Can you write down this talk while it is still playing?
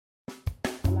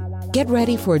Get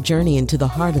ready for a journey into the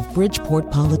heart of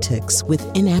Bridgeport politics with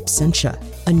In Absentia,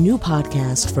 a new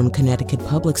podcast from Connecticut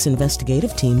Public's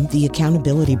investigative team, The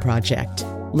Accountability Project.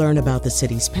 Learn about the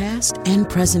city's past and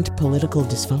present political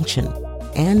dysfunction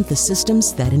and the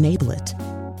systems that enable it.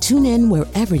 Tune in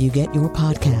wherever you get your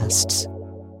podcasts.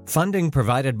 Funding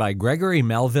provided by Gregory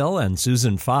Melville and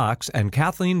Susan Fox and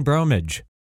Kathleen Bromage.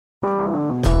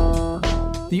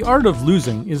 The art of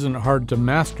losing isn't hard to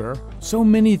master. So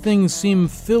many things seem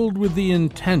filled with the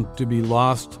intent to be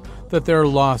lost that their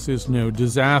loss is no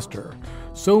disaster.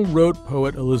 So wrote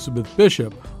poet Elizabeth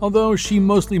Bishop, although she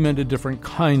mostly meant a different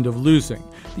kind of losing.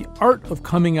 The art of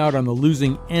coming out on the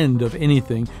losing end of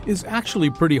anything is actually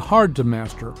pretty hard to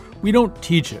master. We don't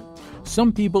teach it.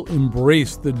 Some people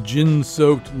embrace the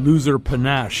gin-soaked loser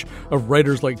panache of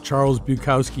writers like Charles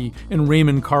Bukowski and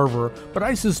Raymond Carver, but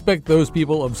I suspect those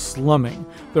people of slumming.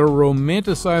 They're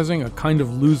romanticizing a kind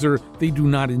of loser they do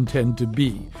not intend to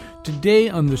be. Today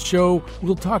on the show,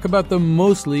 we'll talk about the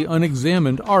mostly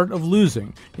unexamined art of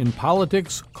losing in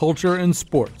politics, culture, and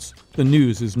sports. The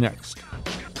news is next.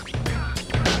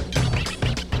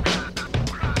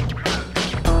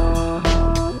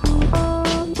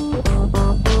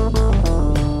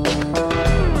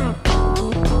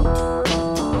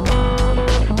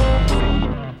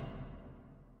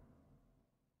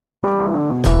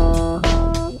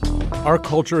 Our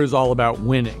culture is all about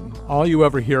winning. All you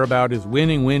ever hear about is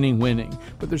winning, winning, winning.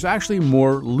 But there's actually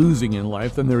more losing in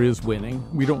life than there is winning.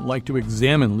 We don't like to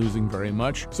examine losing very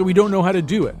much, so we don't know how to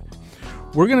do it.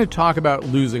 We're going to talk about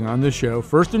losing on this show,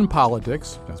 first in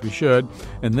politics, as we should,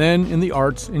 and then in the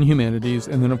arts and humanities,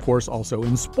 and then, of course, also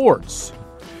in sports.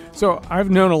 So I've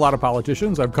known a lot of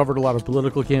politicians. I've covered a lot of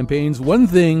political campaigns. One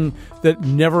thing that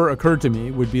never occurred to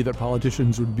me would be that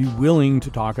politicians would be willing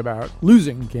to talk about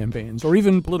losing campaigns, or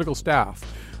even political staff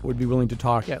would be willing to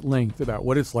talk at length about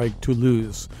what it's like to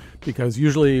lose. Because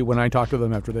usually when I talk to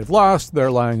them after they've lost, they're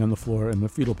lying on the floor in the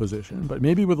fetal position. But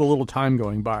maybe with a little time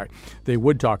going by, they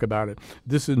would talk about it.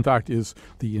 This, in fact, is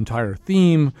the entire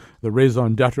theme, the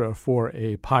raison d'etre for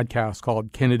a podcast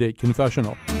called Candidate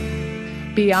Confessional.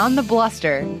 Beyond the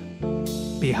bluster.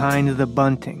 Behind the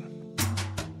bunting.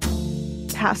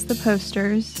 Past the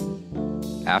posters.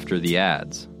 After the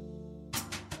ads.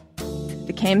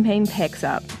 The campaign picks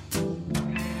up.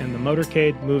 And the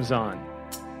motorcade moves on.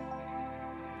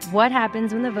 What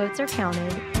happens when the votes are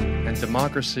counted? And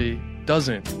democracy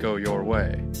doesn't go your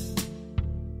way.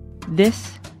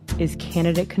 This is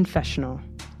Candidate Confessional,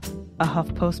 a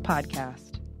HuffPost podcast.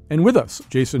 And with us,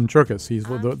 Jason Cherkis. He's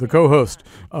the co-host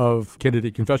of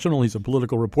Candidate Confessional. He's a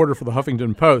political reporter for the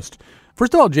Huffington Post.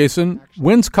 First of all, Jason,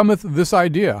 whence cometh this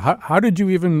idea? How did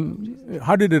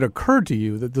it occur to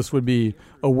you that this would be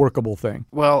a workable thing?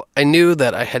 Well, I knew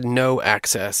that I had no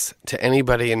access to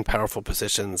anybody in powerful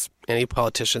positions, any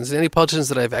politicians. Any politicians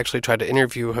that I've actually tried to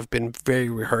interview have been very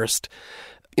rehearsed,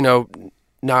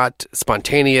 not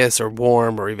spontaneous or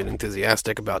warm or even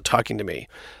enthusiastic about talking to me.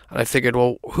 And I figured,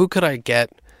 well, who could I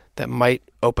get that might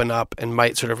open up and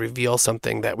might sort of reveal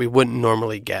something that we wouldn't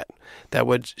normally get, that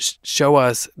would show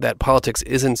us that politics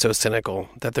isn't so cynical,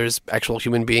 that there's actual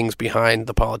human beings behind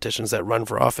the politicians that run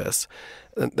for office.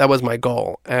 That was my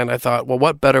goal. And I thought, well,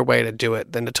 what better way to do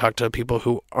it than to talk to people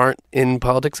who aren't in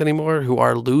politics anymore, who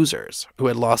are losers, who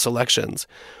had lost elections.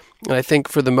 And I think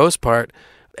for the most part,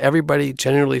 everybody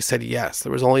generally said yes.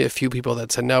 There was only a few people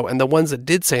that said no. And the ones that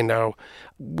did say no,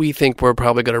 we think we're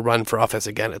probably going to run for office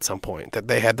again at some point, that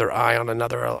they had their eye on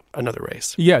another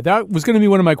race. Yeah, that was going to be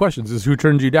one of my questions, is who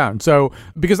turned you down? So,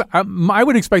 because I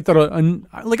would expect that,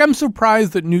 I'm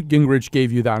surprised that Newt Gingrich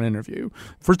gave you that interview.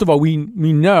 First of all, we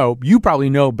know, you probably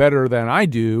know better than I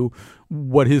do,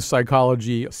 what his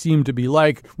psychology seemed to be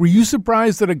like. Were you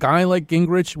surprised that a guy like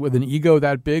Gingrich with an ego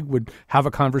that big would have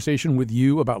a conversation with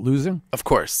you about losing? Of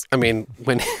course. I mean,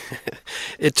 when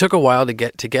it took a while to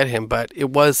get him, but it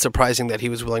was surprising that he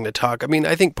was willing to talk. I mean,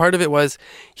 I think part of it was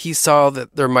he saw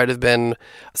that there might have been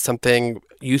something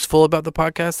useful about the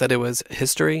podcast, that it was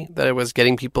history, that it was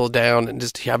getting people down and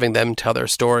just having them tell their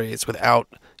stories without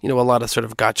a lot of sort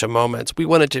of gotcha moments. We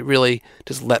wanted to really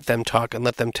just let them talk and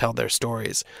let them tell their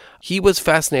stories. He was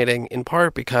fascinating in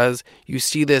part because you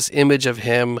see this image of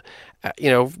him,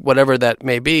 whatever that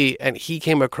may be, and he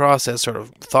came across as sort of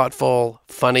thoughtful,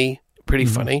 funny, pretty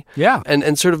funny. Yeah.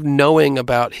 And sort of knowing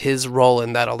about his role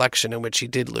in that election in which he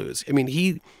did lose. I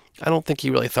mean, I don't think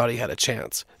he really thought he had a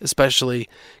chance, especially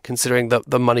considering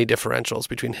the money differentials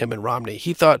between him and Romney.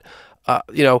 He thought, I'm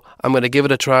going to give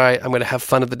it a try. I'm going to have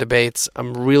fun at the debates.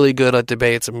 I'm really good at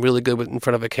debates. I'm really good in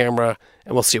front of a camera,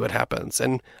 and we'll see what happens.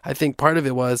 And I think part of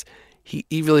it was he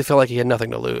really felt like he had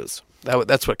nothing to lose.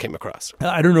 That's what came across.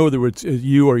 I don't know whether it's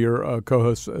you or your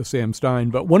co-host, Sam Stein,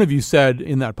 but one of you said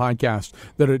in that podcast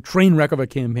that a train wreck of a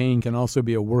campaign can also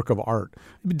be a work of art.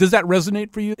 Does that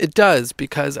resonate for you? It does,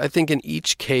 because I think in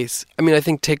each case, I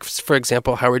think take, for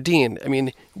example, Howard Dean.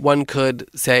 One could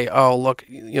say, oh, look,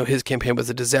 his campaign was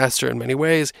a disaster in many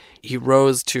ways. He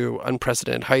rose to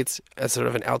unprecedented heights as sort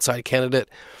of an outside candidate,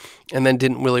 and then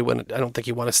didn't really win. I don't think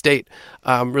he won a state.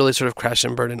 Really sort of crashed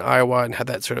and burned in Iowa and had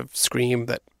that sort of scream,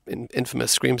 that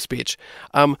infamous scream speech.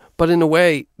 But in a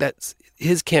way, that's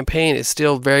his campaign is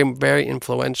still very, very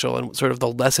influential, and sort of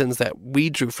the lessons that we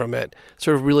drew from it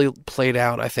sort of really played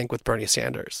out, I think, with Bernie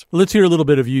Sanders. Let's hear a little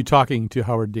bit of you talking to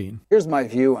Howard Dean. Here's my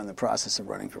view on the process of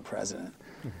running for president.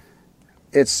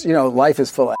 It's, life is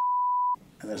full of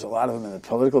and there's a lot of them in the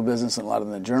political business and a lot of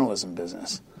them in the journalism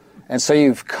business. And so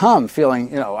you've come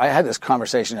feeling, I had this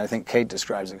conversation, I think Kate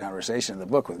describes the conversation in the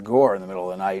book, with Gore in the middle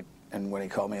of the night, and when he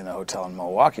called me in the hotel in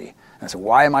Milwaukee. And I said,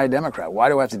 why am I a Democrat? Why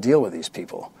do I have to deal with these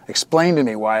people? Explain to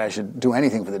me why I should do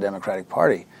anything for the Democratic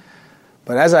Party.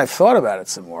 But as I've thought about it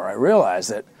some more, I realized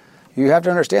that you have to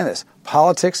understand this.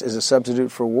 Politics is a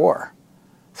substitute for war.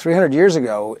 300 years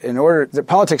ago,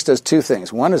 politics does two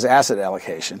things. One is asset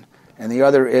allocation, and the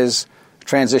other is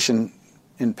transition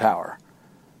in power.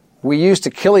 We used to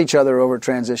kill each other over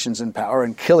transitions in power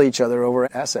and kill each other over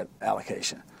asset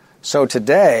allocation. So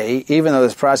today, even though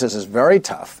this process is very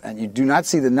tough, and you do not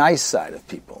see the nice side of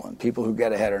people, and people who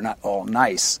get ahead are not all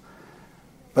nice,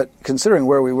 but considering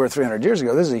where we were 300 years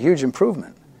ago, this is a huge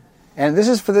improvement. And this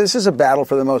is a battle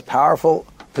for the most powerful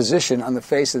position on the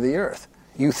face of the earth.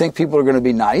 You think people are going to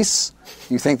be nice?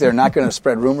 You think they're not going to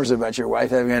spread rumors about your wife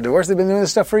having a divorce? They've been doing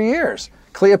this stuff for years.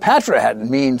 Cleopatra had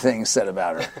mean things said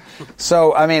about her.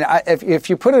 So, if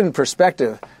you put it in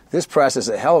perspective, this process is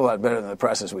a hell of a lot better than the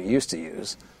process we used to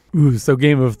use. Ooh, so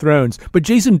Game of Thrones. But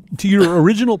Jason, to your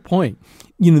original point,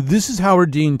 this is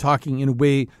Howard Dean talking in a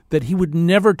way that he would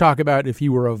never talk about if he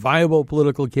were a viable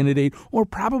political candidate, or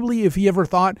probably if he ever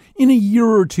thought in a year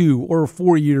or 2 or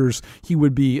 4 years he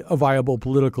would be a viable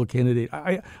political candidate.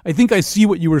 I think I see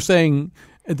what you were saying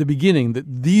at the beginning,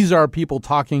 that these are people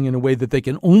talking in a way that they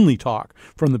can only talk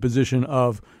from the position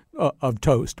of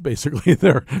toast, basically.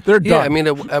 They're done. Yeah,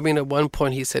 at one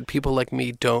point he said, people like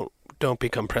me don't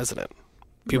become president.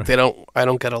 People, right. I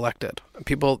don't get elected.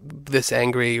 People this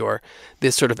angry or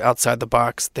this sort of outside the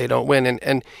box, they don't win.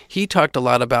 And he talked a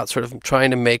lot about sort of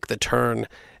trying to make the turn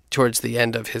towards the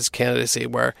end of his candidacy,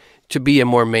 where to be a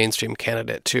more mainstream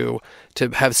candidate, to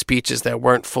have speeches that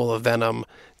weren't full of venom,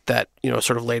 that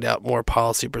sort of laid out more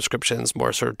policy prescriptions,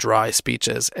 more sort of dry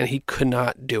speeches, and he could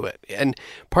not do it. And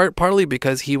partly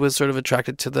because he was sort of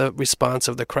attracted to the response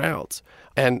of the crowds.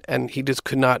 And he just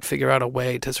could not figure out a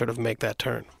way to sort of make that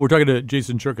turn. We're talking to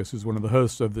Jason Cherkas, who's one of the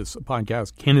hosts of this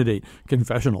podcast, Candidate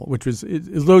Confessional, which is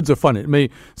loads of fun. It may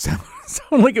sound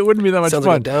like it wouldn't be that much fun. Sounds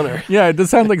like a downer. Yeah, it does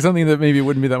sound like something that maybe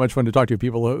wouldn't be that much fun to talk to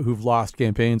people who've lost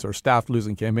campaigns or staff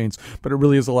losing campaigns, but it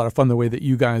really is a lot of fun the way that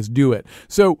you guys do it.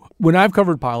 So when I've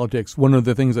covered politics, one of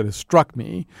the things that has struck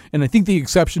me, and I think the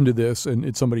exception to this, and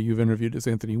it's somebody you've interviewed, is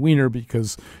Anthony Weiner,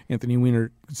 because Anthony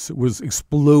Weiner was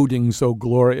exploding so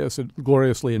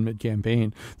gloriously in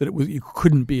mid-campaign that it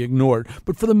couldn't be ignored.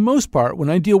 But for the most part, when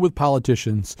I deal with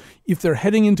politicians, if they're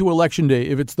heading into Election Day,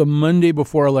 if it's the Monday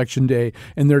before Election Day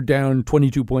and they're down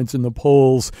 22 points in the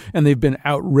polls and they've been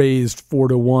outraised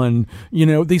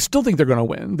 4-1, they still think they're going to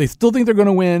win. They still think they're going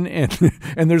to win,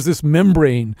 and there's this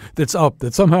membrane that's up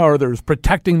that somehow or other is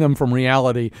protecting them from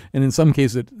reality, and in some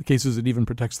cases it even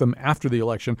protects them after the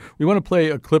election. We want to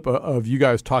play a clip of you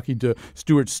guys talking to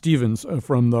Stuart Stevens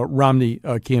from the Romney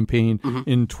campaign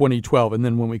in 2012, and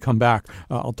then when we come back,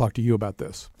 I'll talk to you about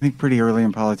this. I think pretty early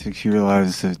in politics you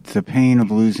realize that the pain of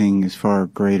losing is far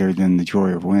greater than the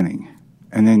joy of winning.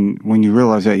 And then when you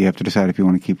realize that, you have to decide if you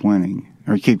want to keep winning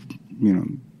or keep,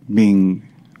 being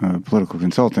a political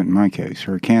consultant in my case,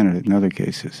 or a candidate in other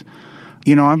cases.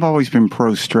 I've always been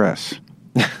pro-stress.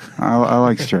 I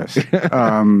like stress.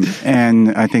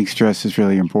 And I think stress is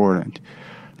really important.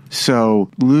 So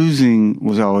losing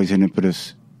was always an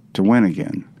impetus to win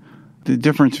again. The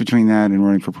difference between that and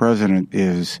running for president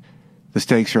is the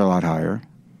stakes are a lot higher,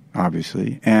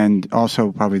 obviously, and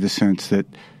also probably the sense that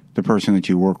the person that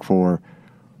you work for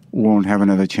won't have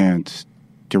another chance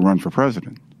to run for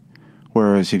president.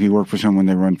 Whereas if you work for someone,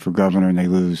 they run for governor and they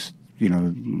lose,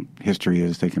 history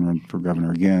is they can run for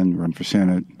governor again, run for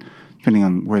Senate, depending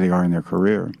on where they are in their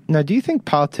career. Now, do you think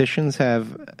politicians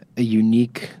have a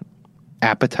unique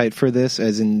appetite for this,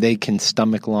 as in they can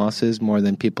stomach losses more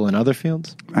than people in other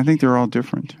fields? I think they're all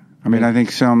different. I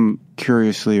think some,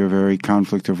 curiously, are very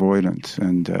conflict avoidant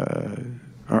and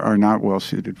are not well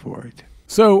suited for it.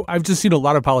 So I've just seen a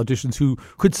lot of politicians who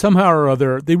could somehow or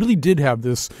other, they really did have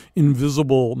this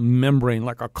invisible membrane,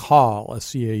 like a caul, a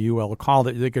C-A-U-L, a caul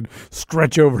that they could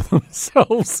stretch over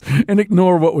themselves and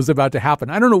ignore what was about to happen.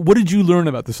 I don't know. What did you learn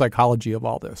about the psychology of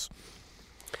all this?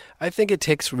 I think it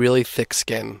takes really thick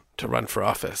skin to run for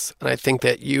office. And I think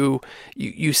that you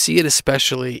see it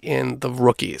especially in the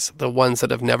rookies, the ones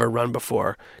that have never run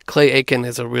before. Clay Aiken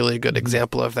is a really good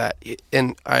example of that.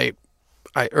 And I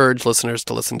urge listeners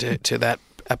to listen to that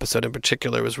episode in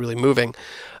particular. It was really moving.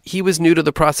 He was new to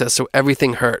the process, so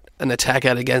everything hurt. An attack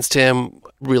out against him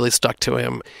really stuck to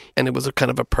him, and it was a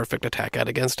kind of a perfect attack out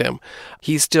against him.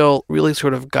 He still really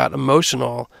sort of got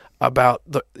emotional about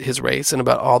his race and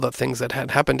about all the things that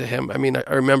had happened to him. I mean,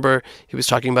 I remember he was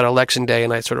talking about Election Day,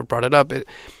 and I sort of brought it up.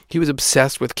 He was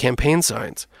obsessed with campaign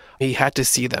signs. He had to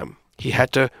see them. He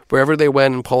had to, wherever they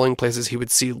went in polling places, he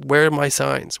would see, where are my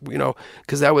signs?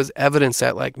 Because that was evidence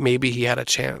that like maybe he had a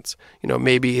chance.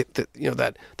 Maybe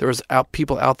that there was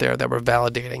people out there that were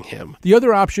validating him. The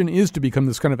other option is to become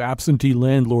this kind of absentee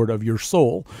landlord of your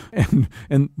soul.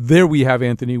 And there we have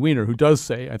Anthony Weiner, who does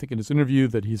say, I think in his interview,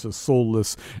 that he's a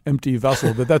soulless, empty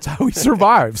vessel, that that's how he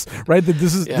survives, right? That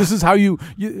this is how you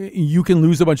can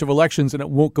lose a bunch of elections and it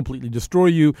won't completely destroy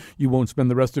you. You won't spend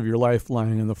the rest of your life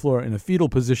lying on the floor in a fetal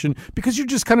position, because you're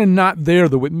just kind of not there.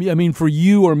 I mean, for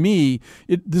you or me,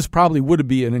 this probably would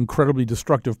be an incredibly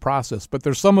destructive process. But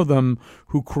there's some of them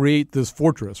who create this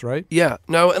fortress, right? Yeah,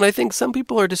 no, and I think some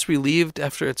people are just relieved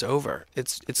after it's over.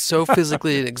 It's so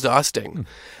physically exhausting.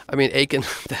 I mean, Aiken,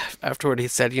 afterward, he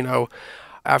said,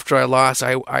 after I lost,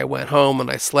 I went home and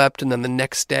I slept, and then the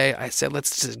next day I said,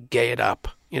 let's just gay it up.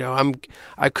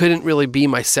 I couldn't really be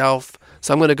myself.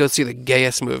 So I'm going to go see the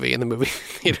gayest movie in the movie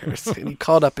theaters. And he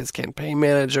called up his campaign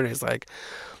manager and he's like,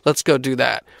 let's go do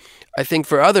that. I think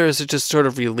for others, it's just sort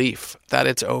of relief that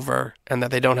it's over and that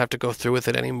they don't have to go through with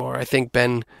it anymore. I think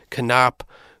Ben Knopp,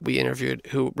 we interviewed,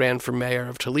 who ran for mayor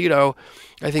of Toledo,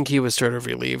 I think he was sort of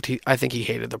relieved. I think he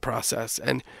hated the process.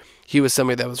 And he was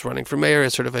somebody that was running for mayor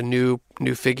as sort of a new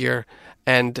figure.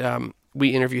 And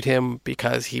we interviewed him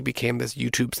because he became this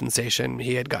YouTube sensation.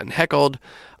 He had gotten heckled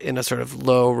in a sort of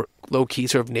low-key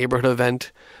sort of neighborhood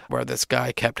event where this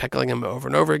guy kept heckling him over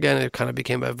and over again. It kind of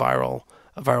became a viral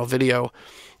video.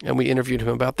 And we interviewed him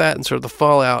about that and sort of the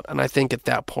fallout. And I think at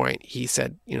that point he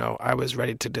said, I was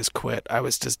ready to just quit. I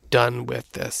was just done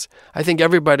with this. I think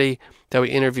everybody that we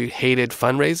interviewed hated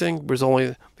fundraising. There was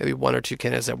only maybe one or two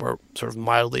candidates that were sort of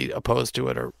mildly opposed to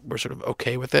it or were sort of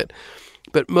okay with it.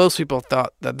 But most people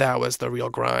thought that was the real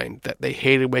grind, that they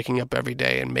hated waking up every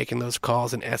day and making those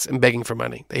calls and begging for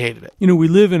money. They hated it. We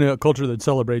live in a culture that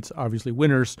celebrates, obviously,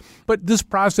 winners, but this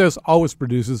process always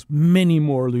produces many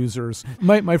more losers.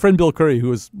 My friend Bill Curry, who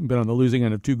has been on the losing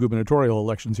end of 2 gubernatorial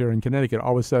elections here in Connecticut,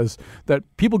 always says that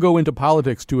people go into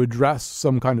politics to address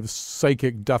some kind of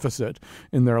psychic deficit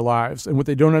in their lives. And what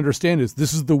they don't understand is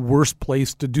this is the worst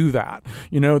place to do that.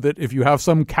 That if you have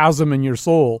some chasm in your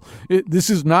soul,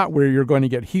 this is not where you're going to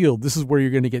get healed. This is where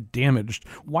you're going to get damaged.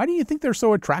 Why do you think they're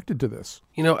so attracted to this?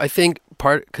 I think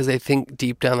part because they think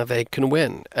deep down that they can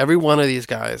win. Every one of these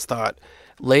guys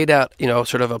laid out,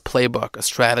 sort of a playbook, a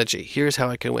strategy. Here's how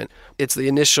I can win. It's the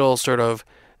initial sort of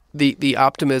the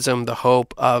optimism, the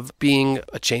hope of being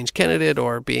a change candidate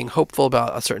or being hopeful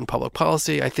about a certain public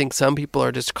policy. I think some people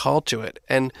are just called to it.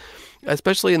 And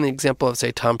especially in the example of,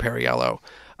 say, Tom Perriello,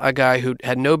 a guy who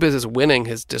had no business winning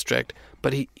his district,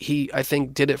 but he I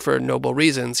think did it for noble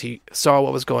reasons. He saw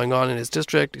what was going on in his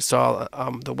district. He saw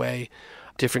the way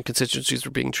different constituencies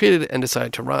were being treated and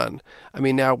decided to run. I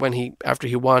mean, now after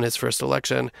he won his first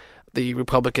election, the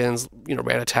Republicans,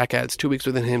 ran attack ads 2 weeks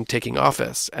within him taking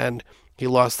office, and he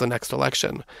lost the next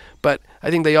election. But I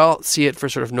think they all see it for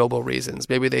sort of noble reasons.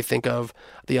 Maybe they think of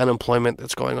the unemployment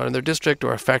that's going on in their district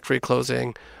or a factory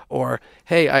closing, or,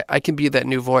 hey, I can be that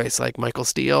new voice like Michael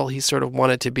Steele. He sort of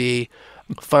wanted to be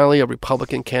finally a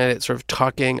Republican candidate sort of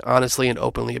talking honestly and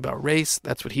openly about race.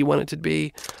 That's what he wanted to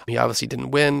be. He obviously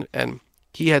didn't win, and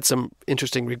he had some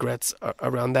interesting regrets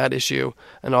around that issue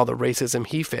and all the racism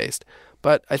he faced.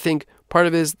 But I think part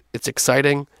of it is it's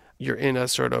exciting. You're in a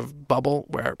sort of bubble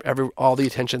where all the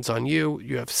attention's on you.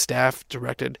 You have staff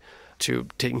directed to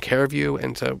taking care of you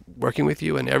and to working with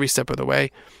you, and every step of the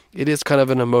way, it is kind of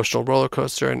an emotional roller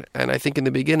coaster. And I think in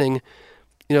the beginning,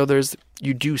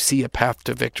 you do see a path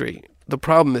to victory. The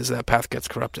problem is that path gets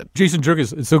corrupted. Jason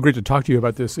Jerkis, it's so great to talk to you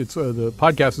about this. It's the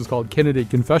podcast is called Candidate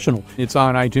Confessional. It's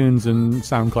on iTunes and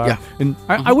SoundCloud. Yeah. And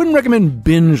I wouldn't recommend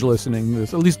binge listening to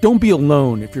this. At least don't be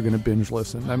alone if you're going to binge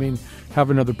listen. I mean, have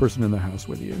another person in the house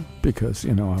with you because,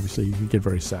 obviously you get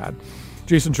very sad.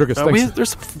 Jason Trickus, thanks.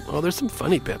 There's some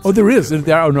funny bits. Oh, there is.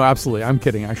 Oh, no, absolutely. I'm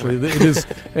kidding, actually. It is.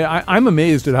 I'm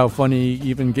amazed at how funny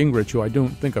even Gingrich, who I don't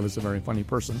think of as a very funny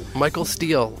person. Michael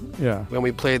Steele, yeah, when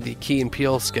we played the Key and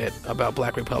Peele skit about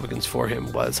black Republicans for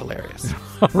him, was hilarious.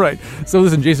 All right. So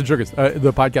listen, Jason Trickus,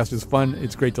 the podcast is fun.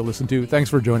 It's great to listen to. Thanks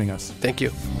for joining us. Thank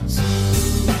you.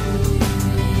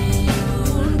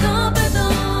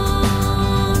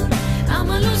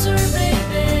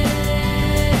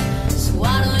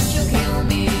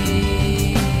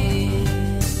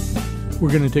 We're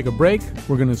going to take a break.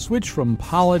 We're going to switch from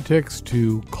politics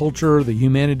to culture, the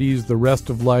humanities, the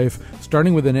rest of life,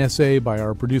 starting with an essay by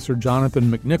our producer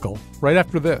Jonathan McNichol, right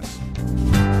after this.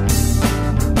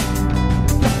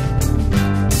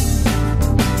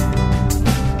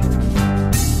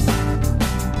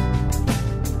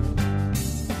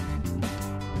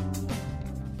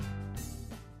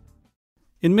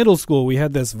 In middle school, we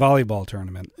had this volleyball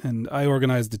tournament, and I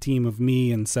organized a team of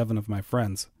me and 7 of my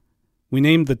friends. We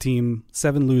named the team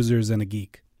 7 Losers and a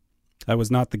Geek. I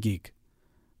was not the geek.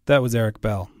 That was Eric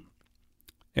Bell.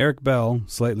 Eric Bell,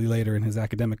 slightly later in his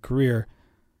academic career,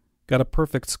 got a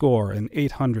perfect score, an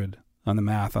 800 on the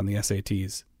math on the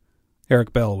SATs.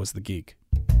 Eric Bell was the geek.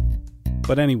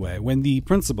 But anyway, when the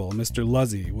principal, Mr.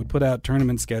 Luzzy, would put out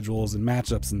tournament schedules and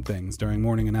matchups and things during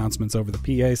morning announcements over the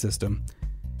PA system,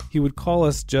 he would call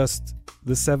us just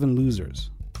the 7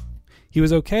 Losers. He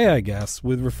was okay, I guess,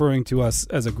 with referring to us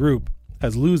as a group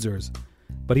as losers,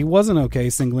 but he wasn't okay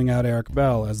singling out Eric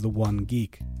Bell as the one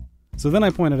geek. So then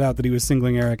I pointed out that he was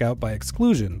singling Eric out by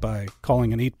exclusion, by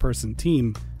calling an 8-person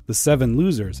team the 7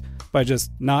 Losers, by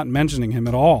just not mentioning him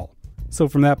at all. So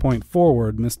from that point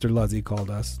forward, Mr. Luzzy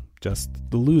called us just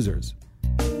the Losers.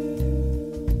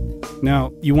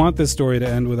 Now, you want this story to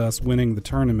end with us winning the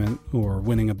tournament, or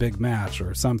winning a big match,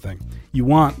 or something. You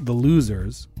want the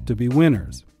losers to be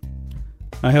winners.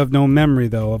 I have no memory,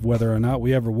 though, of whether or not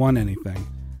we ever won anything.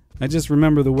 I just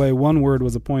remember the way one word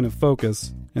was a point of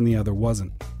focus and the other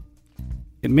wasn't.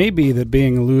 It may be that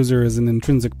being a loser is an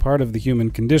intrinsic part of the human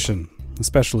condition,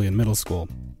 especially in middle school.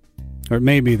 Or it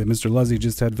may be that Mr. Luzzy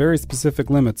just had very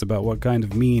specific limits about what kind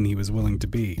of mean he was willing to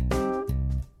be.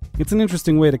 It's an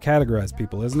interesting way to categorize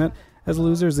people, isn't it? As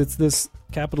losers, it's this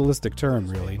capitalistic term,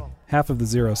 really. Half of the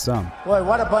zero sum. Boy,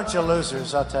 what a bunch of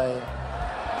losers, I'll tell you.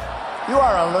 You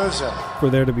are a loser. For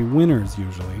there to be winners,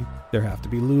 usually, there have to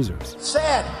be losers. It's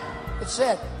sad. It's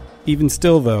sad. Even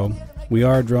still, though, we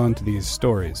are drawn to these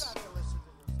stories.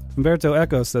 Umberto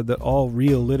Eco said that all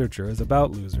real literature is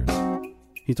about losers.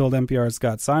 He told NPR's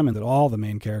Scott Simon that all the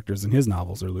main characters in his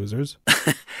novels are losers.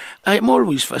 I'm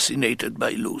always fascinated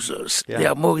by losers. Yeah. They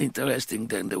are more interesting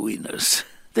than the winners.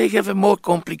 They have a more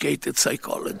complicated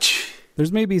psychology.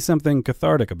 There's maybe something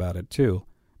cathartic about it, too.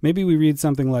 Maybe we read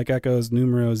something like Echo's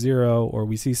Numero Zero, or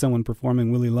we see someone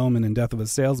performing Willy Loman in Death of a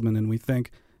Salesman, and we think,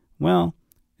 well,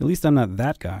 at least I'm not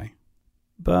that guy.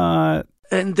 But...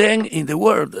 And then in the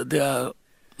world, there are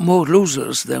more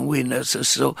losers than winners,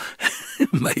 so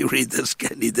my readers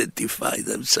can identify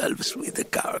themselves with the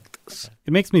characters.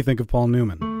 It makes me think of Paul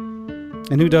Newman.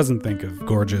 And who doesn't think of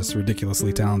gorgeous,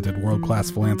 ridiculously talented, world-class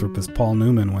philanthropist Paul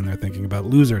Newman when they're thinking about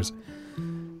losers?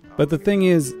 But the thing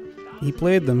is, he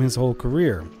played them his whole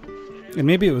career. And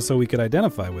maybe it was so we could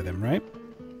identify with him, right?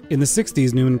 In the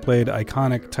 60s, Newman played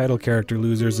iconic title character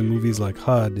losers in movies like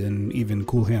HUD and even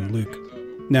Cool Hand Luke.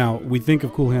 Now, we think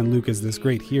of Cool Hand Luke as this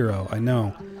great hero, I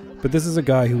know, but this is a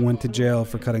guy who went to jail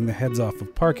for cutting the heads off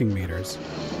of parking meters.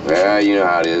 Well, you know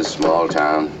how it is, small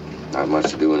town. Not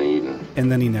much to do in the evening.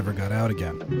 And then he never got out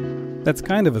again. That's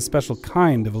kind of a special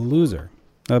kind of a loser.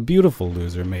 A beautiful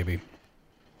loser, maybe.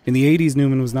 In the 80s,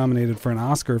 Newman was nominated for an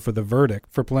Oscar for The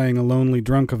Verdict for playing a lonely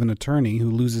drunk of an attorney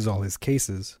who loses all his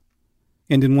cases.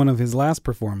 And in one of his last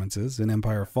performances, in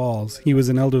Empire Falls, he was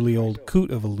an elderly old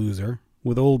coot of a loser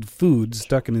with old food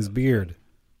stuck in his beard.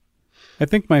 I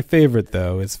think my favorite,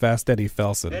 though, is Fast Eddie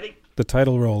Felsen, the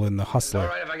title role in The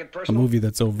Hustler, a movie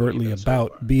that's overtly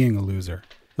about being a loser,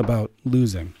 about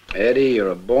losing. Eddie, you're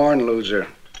a born loser.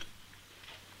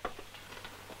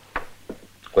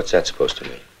 What's that supposed to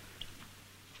mean?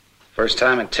 First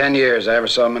time in 10 years I ever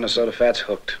saw Minnesota Fats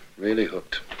hooked. Really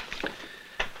hooked.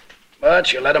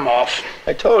 But you let him off.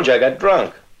 I told you I got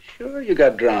drunk. Sure you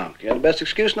got drunk. You had the best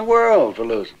excuse in the world for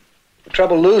losing. The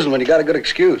trouble losing when you got a good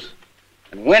excuse.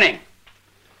 And winning.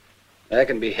 That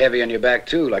can be heavy on your back,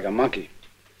 too, like a monkey.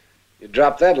 You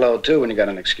drop that load, too, when you got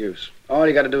an excuse. All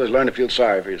you got to do is learn to feel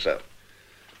sorry for yourself.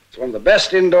 It's one of the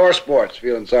best indoor sports,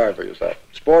 feeling sorry for yourself.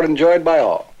 Sport enjoyed by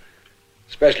all,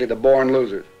 especially the born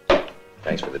losers.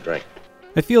 Thanks for the drink.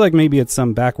 I feel like maybe it's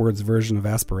some backwards version of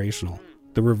aspirational,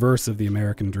 the reverse of the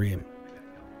American dream.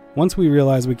 Once we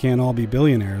realize we can't all be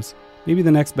billionaires, Maybe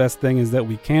the next best thing is that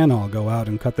we can all go out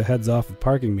and cut the heads off of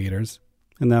parking meters,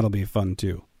 and that'll be fun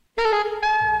too.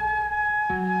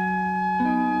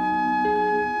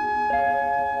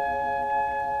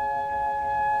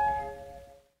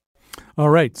 All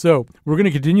right, so we're going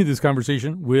to continue this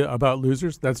conversation about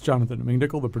losers. That's Jonathan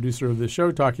McNichol, the producer of this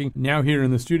show, talking now here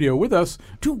in the studio with us.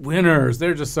 Two winners.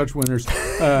 They're just such winners.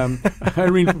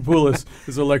 Irene Papoulis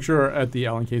is a lecturer at the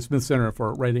Alan K. Smith Center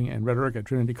for Writing and Rhetoric at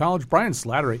Trinity College. Brian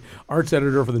Slattery, arts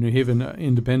editor for the New Haven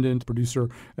Independent, producer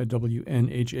at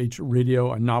WNHH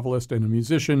Radio, a novelist and a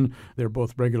musician. They're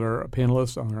both regular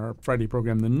panelists on our Friday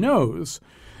program, The Nose.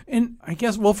 And I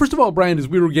guess, well, first of all, Brian, as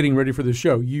we were getting ready for the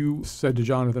show, you said to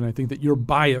Jonathan, I think, that your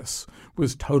bias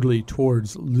was totally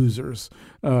towards losers.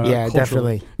 Yeah,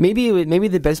 definitely. Maybe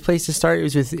the best place to start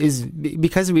is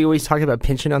because we always talk about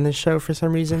Pynchon on this show for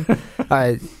some reason.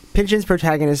 Pynchon's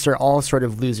protagonists are all sort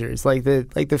of losers. Like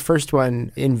the first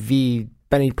one in V,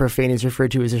 Benny Profane is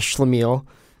referred to as a schlemiel.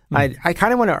 I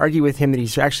kind of want to argue with him that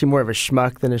he's actually more of a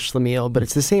schmuck than a schlemiel, but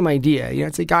it's the same idea. You know,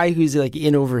 it's a guy who's like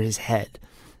in over his head.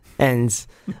 And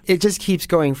it just keeps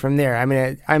going from there. I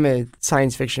mean, I'm a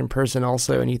science fiction person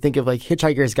also, and you think of like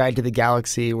Hitchhiker's Guide to the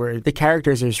Galaxy, where the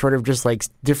characters are sort of just like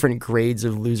different grades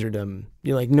of loserdom.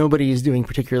 You know, like nobody is doing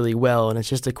particularly well, and it's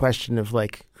just a question of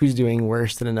like who's doing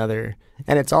worse than another.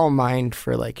 And it's all mined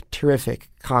for like terrific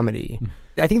comedy.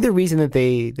 I think the reason that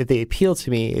they appeal to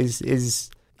me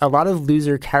is a lot of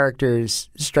loser characters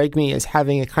strike me as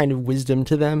having a kind of wisdom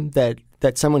to them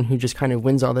that someone who just kind of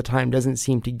wins all the time doesn't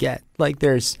seem to get. Like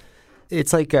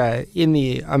it's like in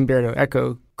the Umberto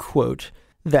Eco quote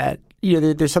that, you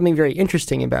know, there's something very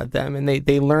interesting about them, and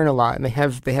they learn a lot, and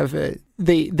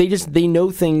they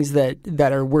know things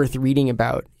that are worth reading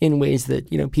about in ways that,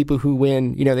 you know, people who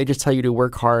win, you know, they just tell you to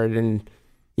work hard and,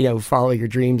 you know, follow your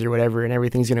dreams or whatever, and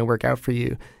everything's going to work out for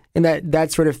you. And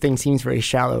that sort of thing seems very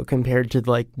shallow compared to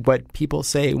like what people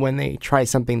say when they try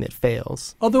something that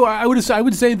fails. Although I would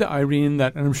say that, Irene,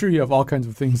 that, and I'm sure you have all kinds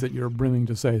of things that you're brimming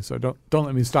to say, so don't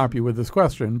let me stop you with this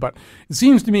question. But it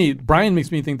seems to me, Brian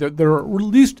makes me think that there are at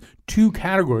least two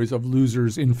categories of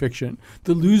losers in fiction.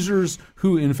 The losers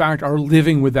who, in fact, are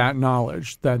living with that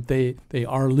knowledge that they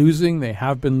are losing, they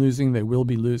have been losing, they will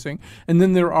be losing. And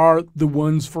then there are the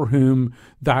ones for whom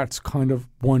that's kind of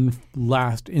one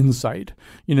last insight.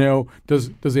 You know,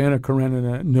 does Anna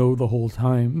Karenina know the whole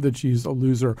time that she's a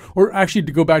loser? Or actually,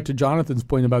 to go back to Jonathan's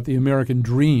point about the American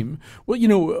dream, well, you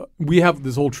know, we have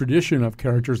this whole tradition of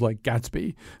characters like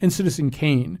Gatsby and Citizen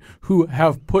Kane who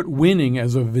have put winning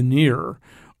as a veneer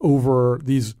over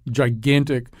these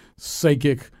gigantic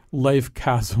psychic life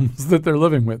chasms that they're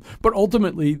living with. But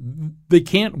ultimately, they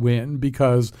can't win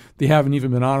because they haven't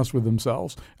even been honest with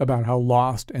themselves about how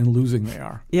lost and losing they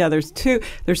are. Yeah, there's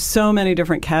so many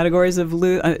different categories of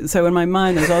so in my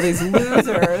mind, there's all these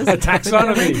losers. A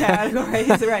taxonomy.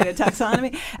 Categories, right, a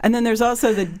taxonomy. And then there's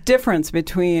also the difference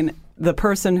between the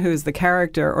person who's the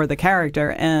character or the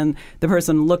character and the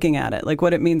person looking at it, like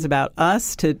what it means about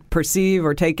us to perceive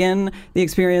or take in the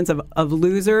experience of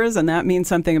losers. And that means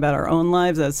something about our own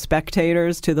lives as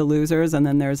spectators to the losers. And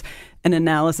then there's an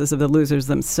analysis of the losers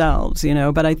themselves, you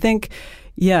know. But I think,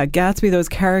 yeah, Gatsby, those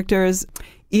characters,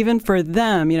 even for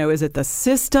them, you know, is it the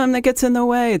system that gets in the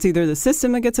way? It's either the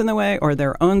system that gets in the way or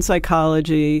their own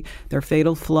psychology, their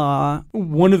fatal flaw.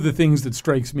 One of the things that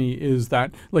strikes me is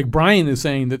that, like Brian is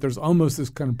saying, that there's almost this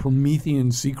kind of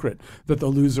Promethean secret that the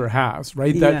loser has,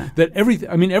 right? That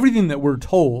everything that we're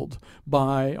told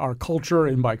by our culture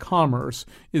and by commerce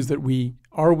is that we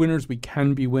are winners, we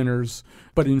can be winners.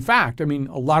 But in fact, I mean,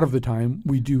 a lot of the time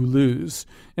we do lose.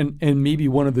 And maybe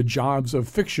one of the jobs of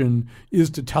fiction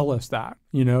is to tell us that,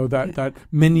 you know, that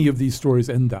many of these stories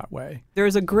end that way.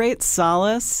 There's a great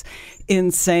solace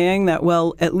in saying that,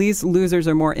 well, at least losers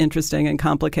are more interesting and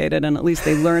complicated, and at least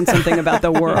they learn something about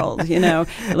the world, you know,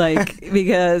 like,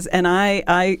 because, and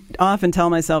I often tell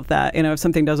myself that, you know, if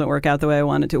something doesn't work out the way I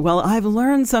want it to, well, I've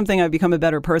learned something, I've become a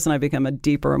better person, I've become a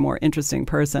deeper, more interesting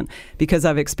person because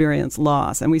I've experienced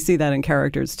loss. And we see that in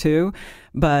characters too,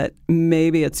 but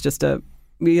maybe it's just a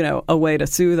way to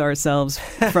soothe ourselves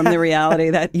from the reality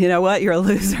that, you know what, you're a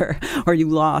loser or you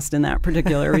lost in that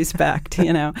particular respect,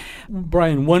 you know.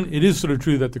 Brian, it is sort of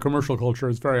true that the commercial culture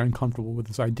is very uncomfortable with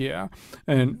this idea.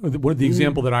 And the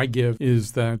example that I give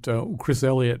is that Chris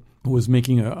Elliott was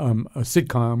making a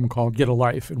sitcom called Get a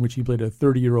Life, in which he played a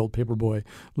 30-year-old paperboy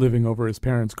living over his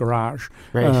parents' garage.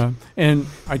 Right. And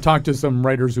I talked to some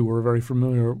writers who were very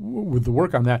familiar with the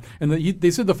work on that, and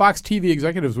they said the Fox TV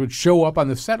executives would show up on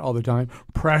the set all the time,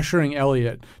 pressuring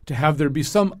Elliot to have there be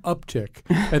some uptick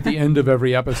at the end of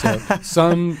every episode,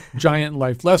 some giant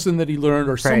life lesson that he learned,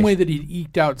 or some way that he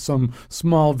eked out some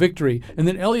small victory. And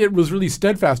then Elliot was really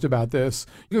steadfast about this.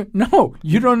 No,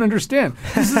 you don't understand.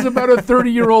 This is about a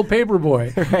 30-year-old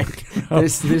paperboy.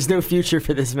 Right. There's no future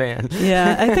for this man.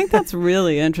 Yeah, I think that's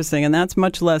really interesting, and that's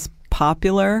much less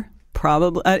popular.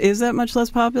 Probably is that much less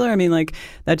popular? I mean, like,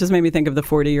 that just made me think of the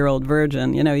 40-year-old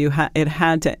virgin. You know, it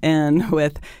had to end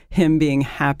with him being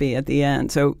happy at the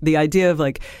end. So the idea of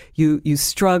like you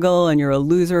struggle and you're a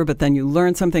loser, but then you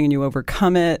learn something and you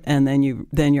overcome it, and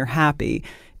then you're happy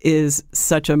is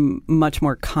such a much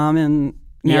more common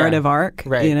narrative arc,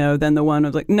 right. You know, than the one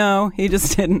of like, no, he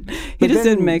just didn't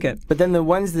make it. But then the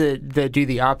ones that do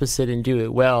the opposite and do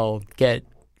it well get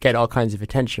all kinds of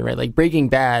attention, right? Like Breaking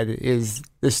Bad is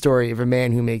the story of a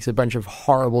man who makes a bunch of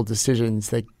horrible decisions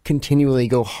that continually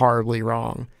go horribly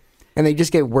wrong. And they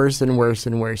just get worse and worse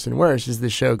and worse and worse as the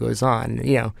show goes on,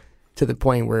 you know, to the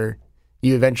point where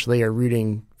you eventually are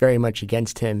rooting very much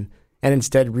against him and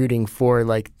instead rooting for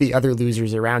like the other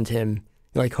losers around him,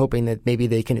 like hoping that maybe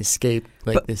they can escape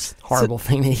this horrible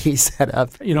thing that he set up.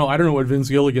 You know, I don't know what Vince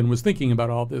Gilligan was thinking about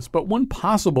all this, but one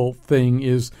possible thing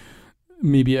is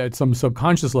maybe at some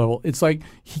subconscious level, it's like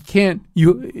he can't,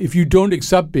 if you don't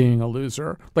accept being a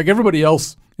loser, like everybody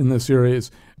else in the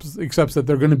series accepts that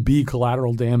they're going to be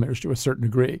collateral damage to a certain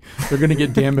degree. They're going to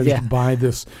get damaged by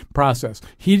this process.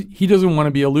 He doesn't want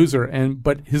to be a loser,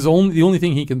 but the only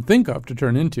thing he can think of to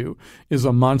turn into is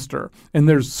a monster. And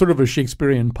there's sort of a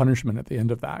Shakespearean punishment at the end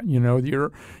of that. You know,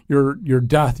 your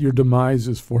death, your demise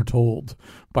is foretold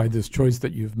by this choice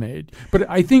that you've made. But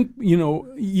I think, you know,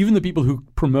 even the people who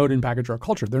promote and package our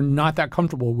culture, they're not that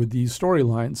comfortable with these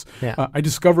storylines. Yeah. I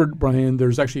discovered, Brian,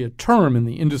 there's actually a term in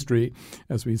the industry,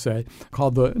 as we say,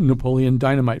 called the Napoleon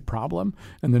Dynamite problem.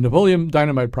 And the Napoleon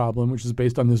Dynamite problem, which is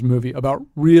based on this movie about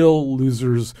real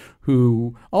losers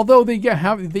who, although they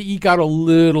eke out a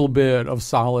little bit of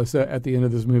solace at the end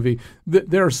of this movie,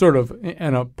 they're sort of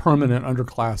in a permanent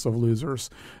underclass of losers.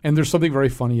 And there's something very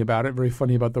funny about it, very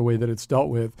funny about the way that it's dealt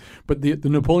with. But the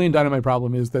Napoleon Dynamite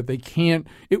problem is that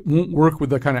it won't work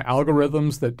with the kind of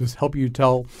algorithms that just help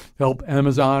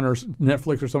Amazon or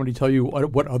Netflix or somebody tell you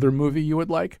what other movie you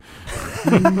would like.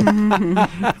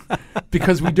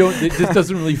 Because it just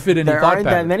doesn't really fit in. There aren't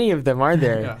that many of them, are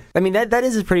there? Yeah. I mean, that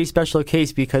is a pretty special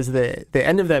case because the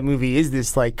end of that movie is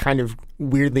this like kind of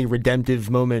weirdly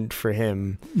redemptive moment for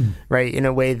him, right? In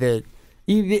a way that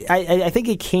I think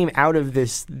it came out of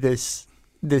this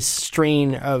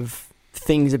strain of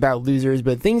things about losers,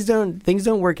 but things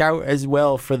don't work out as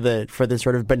well for the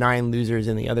sort of benign losers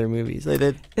in the other movies. I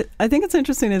think it's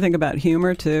interesting to think about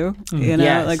humor too. You know,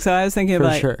 yes, like so I was thinking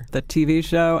about the TV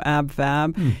show Ab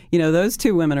Fab. You know, those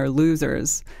two women are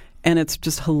losers. And it's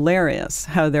just hilarious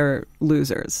how they're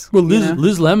losers. Well,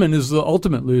 Liz Lemon is the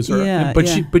ultimate loser,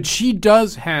 but she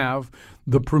does have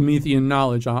the Promethean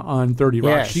knowledge on 30 Rock.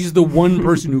 Yes. She's the one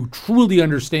person who truly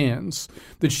understands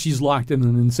that she's locked in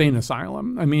an insane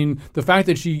asylum. I mean, the fact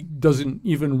that she doesn't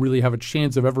even really have a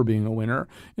chance of ever being a winner,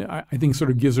 I think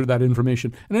sort of gives her that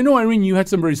information. And I know, Irene, you had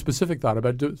some very specific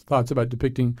thoughts about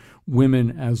depicting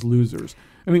women as losers.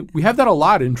 I mean, we have that a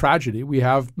lot in tragedy. We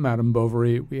have Madame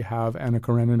Bovary, we have Anna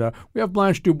Karenina, we have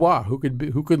Blanche Dubois, who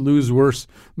could lose worse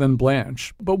than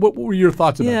Blanche. But what were your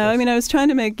thoughts about this? Yeah, I mean, I was trying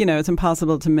to make, it's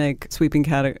impossible to make sweeping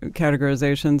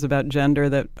categorizations about gender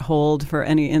that hold for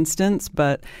any instance,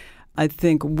 but I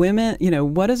think women,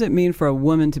 what does it mean for a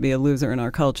woman to be a loser in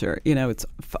our culture? It's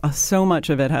so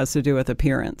much of it has to do with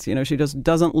appearance. She just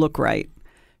doesn't look right.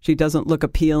 She doesn't look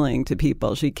appealing to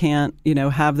people. She can't,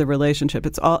 have the relationship.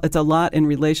 It's a lot in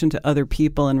relation to other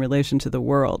people, in relation to the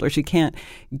world, or she can't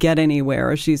get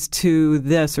anywhere, or she's too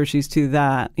this, or she's too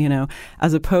that,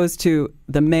 as opposed to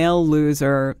the male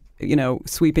loser,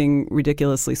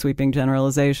 ridiculously sweeping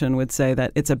generalization would say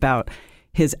that it's about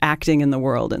his acting in the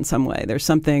world in some way. There's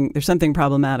something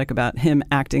problematic about him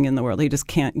acting in the world. He just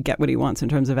can't get what he wants in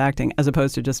terms of acting, as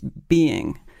opposed to just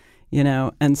being,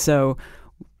 and so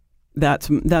that's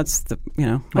the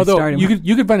although starting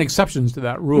you could find exceptions to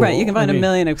that rule, right? You can find a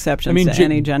million exceptions to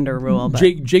any gender rule. But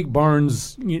Jake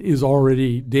Barnes is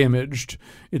already damaged.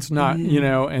 It's not,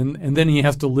 and then he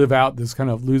has to live out this kind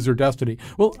of loser destiny.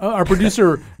 Well, our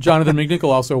producer Jonathan McNichol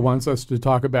also wants us to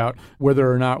talk about whether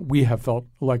or not we have felt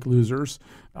like losers.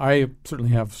 I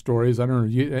certainly have stories. I don't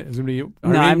know.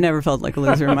 No, I've never felt like a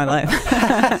loser in my life.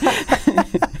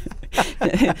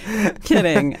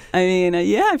 Kidding. I mean,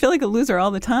 I feel like a loser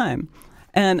all the time.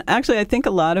 And actually, I think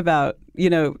a lot about,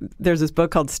 there's this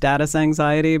book called Status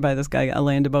Anxiety by this guy,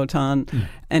 Alain de Botton,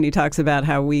 and he talks about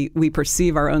how we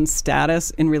perceive our own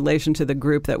status in relation to the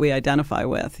group that we identify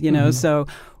with, So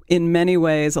in many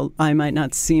ways, I might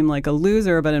not seem like a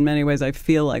loser, but in many ways, I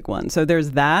feel like one. So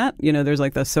there's that, there's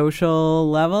like the social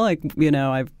level, like,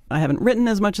 I haven't written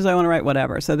as much as I want to write,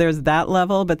 whatever. So there's that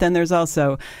level, but then there's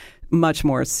also much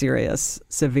more serious,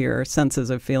 severe senses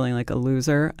of feeling like a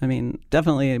loser. I mean,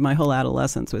 definitely my whole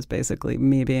adolescence was basically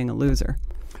me being a loser.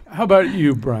 How about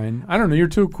you, Brian? I don't know. You're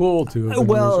too cool to.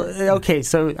 Well, okay.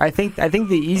 So I think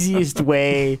the easiest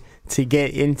way to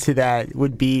get into that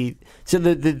would be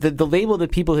the label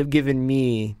that people have given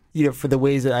me, for the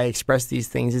ways that I express these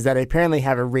things, is that I apparently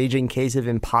have a raging case of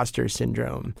imposter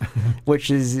syndrome, which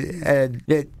is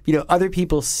that other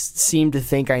people seem to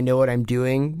think I know what I'm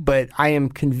doing, but I am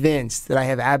convinced that I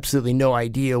have absolutely no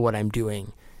idea what I'm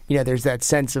doing. There's that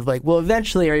sense of like, well,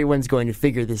 eventually everyone's going to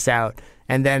figure this out,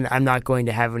 and then I'm not going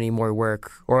to have any more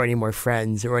work or any more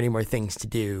friends or any more things to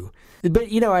do. But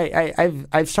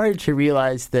I've started to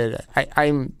realize that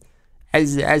I'm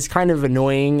as kind of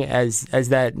annoying as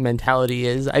that mentality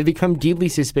is. I've become deeply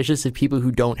suspicious of people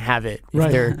who don't have it. If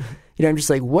they're, I'm just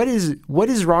like, what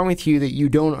is wrong with you that you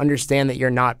don't understand that you're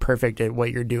not perfect at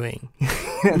what you're doing?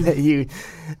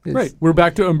 Right. We're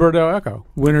back to Umberto Eco.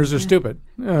 Winners are stupid.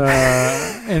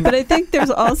 But I think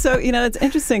there's also, it's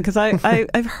interesting because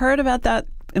I've heard about that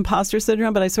imposter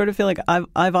syndrome, but I sort of feel like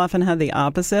I've often had the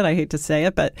opposite. I hate to say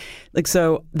it, but like,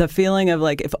 so the feeling of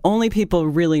like, if only people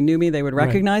really knew me, they would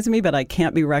recognize me, but I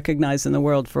can't be recognized in the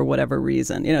world for whatever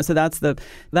reason. So that's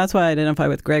why I identify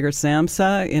with Gregor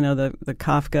Samsa, the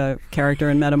Kafka character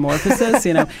in Metamorphosis.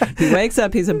 He wakes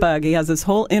up, he's a bug. He has this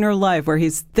whole inner life where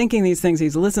he's thinking these things. He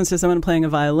listens to someone playing a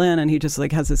violin and he just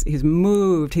like has this, he's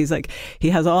moved. He's like, he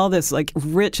has all this like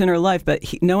rich inner life, but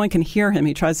no one can hear him.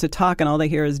 He tries to talk and all they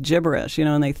hear is gibberish,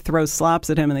 and they throw slops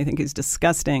at him and they think he's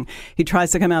disgusting. He tries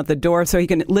to come out the door so he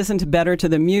can listen better to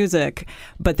the music,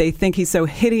 but they think he's so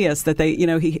hideous that they,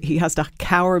 he has to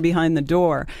cower behind the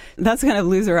door. That's the kind of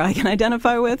loser I can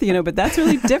identify with, but that's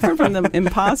really different from the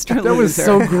imposter loser. That was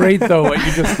so great, though, what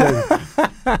you just did.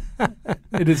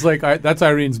 It is like, that's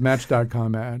Irene's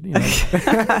Match.com ad.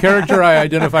 Character I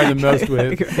identify the most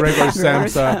with, Gregor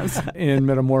Samsa in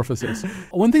Metamorphosis.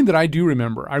 One thing that I do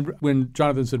remember, when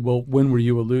Jonathan said, well, when were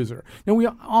you a loser? Now, we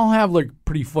all have like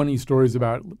pretty funny stories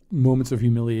about moments of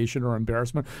humiliation or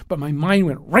embarrassment, but my mind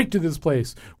went right to this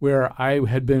place where I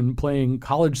had been playing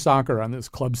college soccer on this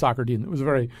club soccer team. It was a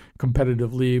very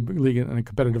competitive league and a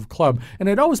competitive club, and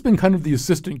I'd always been kind of the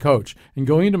assistant coach. And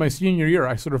going into my senior year,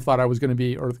 I sort of thought I was going to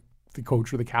be, or the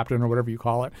coach or the captain or whatever you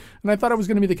call it. And I thought I was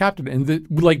going to be the captain, and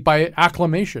like by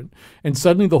acclamation. And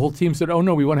suddenly the whole team said, oh,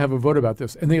 no, we want to have a vote about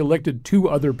this. And they elected 2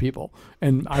 other people.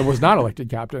 And I was not elected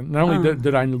captain. Not only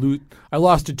did I lose, I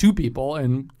lost to 2 people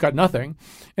and got nothing.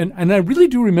 And I really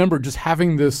do remember just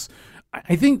having this,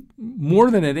 I think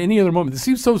more than at any other moment, this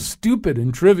seems so stupid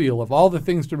and trivial of all the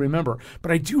things to remember.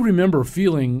 But I do remember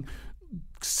feeling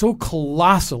so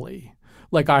colossally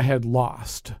like I had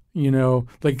lost,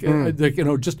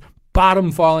 just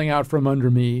bottom falling out from under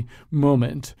me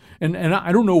moment. And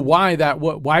I don't know why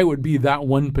why it would be that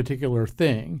one particular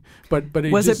thing, but it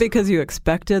was it because you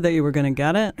expected that you were going to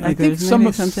get it? I think some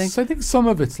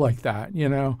of it's like that.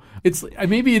 It's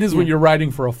maybe it is when you're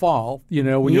riding for a fall. When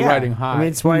you're riding high. I mean,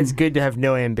 it's why it's good to have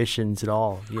no ambitions at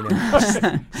all.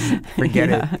 Forget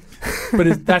it.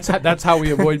 But that's how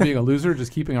we avoid being a loser.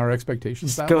 Just keeping our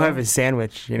expectations. Just go have a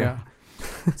sandwich. Yeah.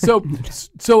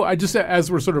 So I just,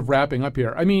 as we're sort of wrapping up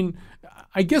here, I mean,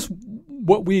 I guess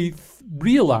what we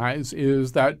realize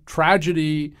is that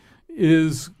tragedy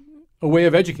is a way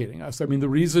of educating us. I mean, the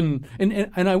reason, and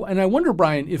I wonder,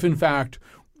 Brian, if in fact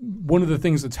one of the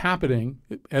things that's happening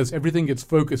as everything gets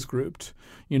focus grouped,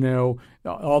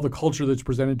 all the culture that's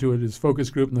presented to it is focus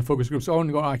group, and the focus groups,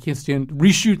 I can't stand,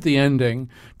 reshoot the ending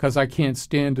because I can't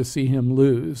stand to see him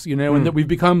lose, and that we've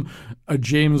become a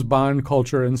James Bond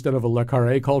culture instead of a Le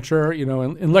Carré culture,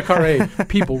 and in Le Carré,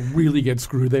 people really get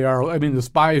screwed. They are, I mean, the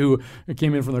spy who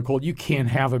came in from the cold, you can't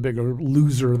have a bigger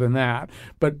loser than that.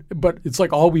 But it's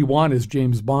like all we want is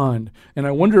James Bond. And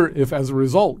I wonder if as a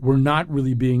result, we're not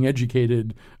really being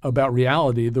educated about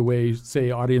reality the way,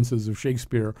 say, audiences of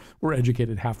Shakespeare were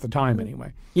educated half the time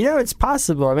anyway. It's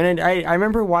possible. I mean, I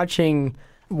remember watching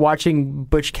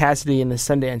Butch Cassidy and the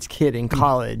Sundance Kid in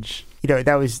college.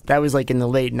 That was like in the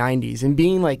late 90s, and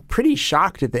being like pretty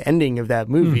shocked at the ending of that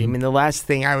movie. I mean, the last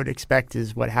thing I would expect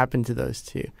is what happened to those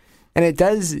two. And it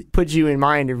does put you in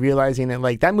mind of realizing that,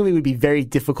 like, that movie would be very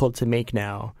difficult to make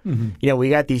now. Mm-hmm. You know, we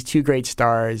got these two great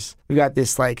stars. We got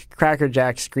this, like,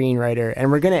 crackerjack screenwriter,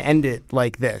 and we're going to end it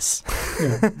like this.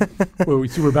 Yeah. Well,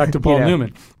 we're back to Paul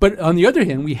Newman. But on the other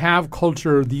hand, we have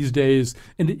culture these days,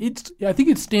 and I think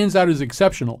it stands out as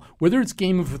exceptional. Whether it's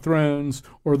Game of Thrones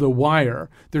or The Wire,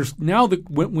 there's now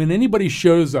when anybody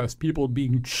shows us people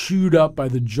being chewed up by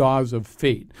the jaws of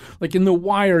fate, like in The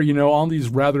Wire, you know, all these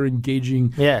rather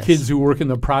engaging kids who work in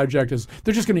the project,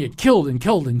 they're just going to get killed and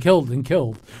killed and killed and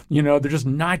killed. You know, they're just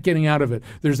not getting out of it.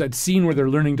 There's that scene where they're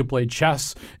learning to play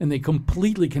chess, and they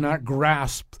completely cannot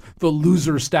grasp the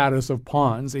loser status of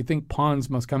pawns. They think pawns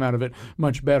must come out of it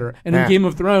much better. And in Game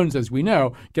of Thrones, as we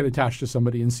know, get attached to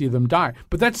somebody and see them die.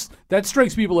 But that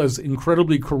strikes people as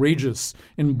incredibly courageous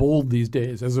and bold these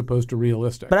days, as opposed to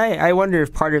realistic. But I wonder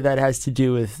if part of that has to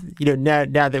do with, you know,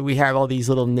 now that we have all these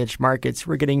little niche markets,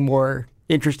 we're getting more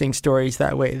interesting stories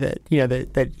that way, that, you know,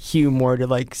 that hew more to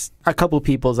like a couple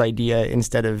people's idea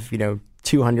instead of, you know,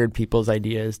 200 people's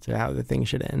ideas to how the thing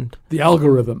should end. The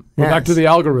algorithm. We're back to the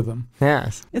algorithm.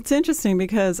 Yes. It's interesting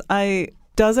because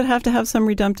does it have to have some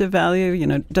redemptive value? You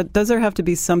know, does there have to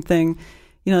be something,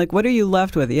 you know, like, what are you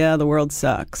left with? Yeah, the world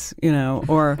sucks, you know,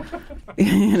 or,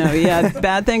 you know, yeah,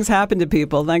 bad things happen to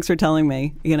people. Thanks for telling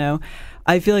me, you know.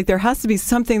 I feel like there has to be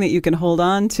something that you can hold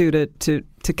on to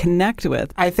connect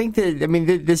with. I think that, I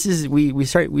mean, this is, we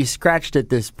scratched at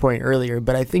this point earlier,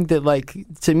 but I think that, like,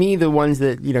 to me, the ones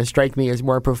that, you know, strike me as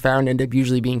more profound end up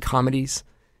usually being comedies.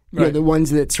 You know, the ones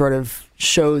that sort of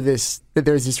show that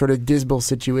there's this sort of dismal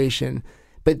situation,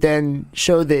 but then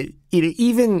show that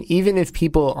even if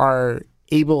people are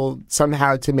able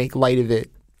somehow to make light of it,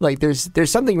 like, there's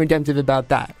something redemptive about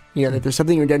that. You know, that there's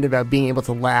something redemptive about being able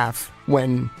to laugh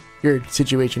when your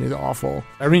situation is awful.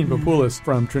 Irene Papoulis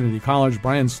from Trinity College,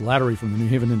 Brian Slattery from the New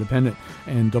Haven Independent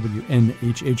and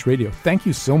WNHH Radio. Thank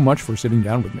you so much for sitting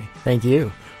down with me. Thank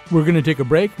you. We're going to take a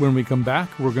break. When we come back,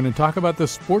 we're going to talk about the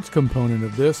sports component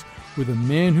of this with a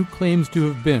man who claims to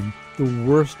have been the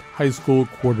worst high school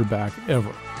quarterback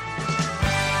ever.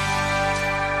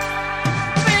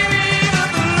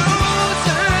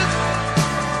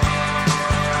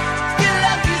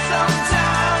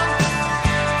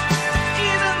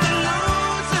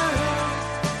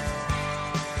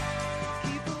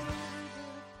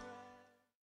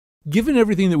 Given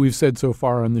everything that we've said so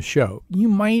far on the show, you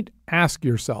might ask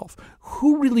yourself,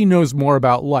 who really knows more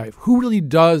about life? Who really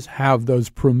does have those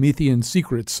Promethean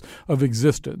secrets of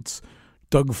existence?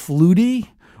 Doug Flutie?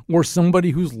 Or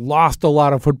somebody who's lost a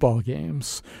lot of football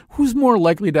games? Who's more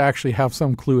likely to actually have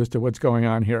some clue as to what's going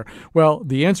on here? Well,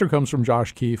 the answer comes from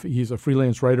Josh Keefe. He's a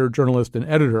freelance writer, journalist, and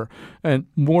editor. And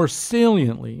more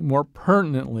saliently, more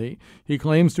pertinently, he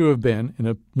claims to have been, in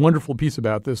a wonderful piece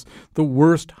about this, the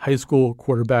worst high school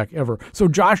quarterback ever. So,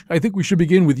 Josh, I think we should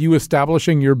begin with you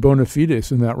establishing your bona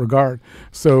fides in that regard.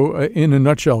 So, in a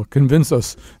nutshell, convince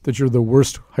us that you're the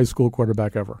worst high school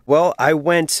quarterback ever. Well, I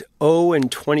went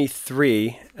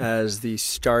 0-23 as the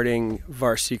starting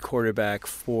varsity quarterback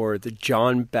for the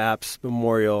John Bapps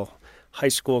Memorial High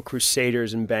School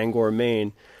Crusaders in Bangor,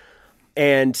 Maine.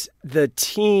 And the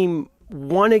team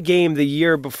won a game the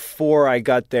year before I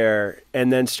got there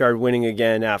and then started winning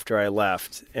again after I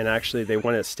left. And actually, they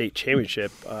won a state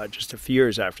championship just a few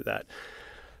years after that.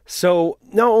 So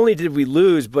not only did we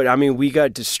lose, but, I mean, we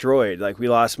got destroyed. Like, we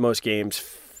lost most games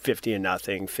 50-0,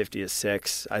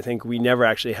 50-6. I think we never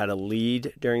actually had a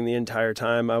lead during the entire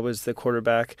time I was the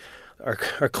quarterback. Our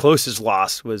closest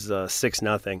loss was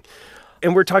 6-0.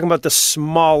 And we're talking about the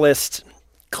smallest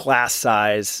class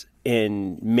size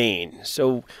in Maine.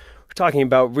 So we're talking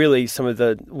about really some of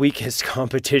the weakest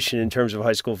competition in terms of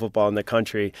high school football in the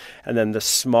country, and then the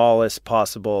smallest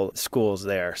possible schools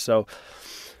there. So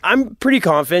I'm pretty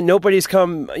confident. Nobody's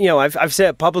come, you know, I've said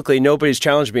it publicly, nobody's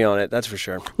challenged me on it, that's for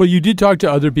sure. Well, you did talk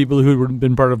to other people who had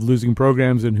been part of losing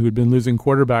programs and who had been losing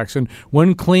quarterbacks. And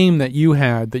one claim that you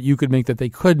had that you could make that they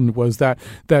couldn't was that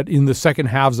in the second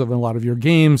halves of a lot of your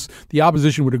games, the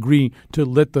opposition would agree to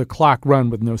let the clock run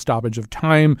with no stoppage of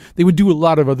time. They would do a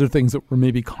lot of other things that were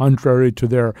maybe contrary to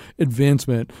their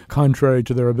advancement, contrary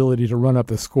to their ability to run up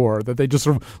the score, that they just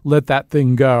sort of let that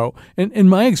thing go. And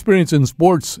my experience in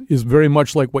sports is very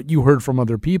much like what you heard from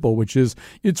other people, which is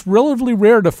it's relatively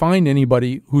rare to find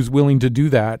anybody who's willing to do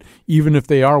that, even if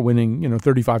they are winning,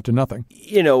 35-0.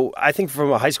 You know, I think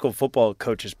from a high school football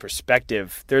coach's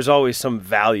perspective, there's always some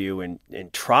value in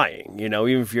trying. You know,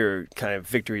 even if your kind of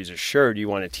victory is assured, you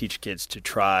want to teach kids to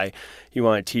try. You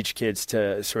want to teach kids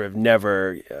to sort of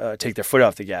never take their foot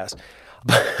off the gas.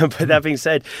 But that being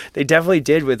said, they definitely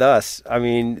did with us. I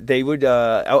mean, they would,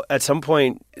 at some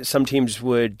point, some teams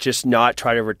would just not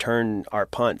try to return our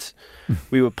punts.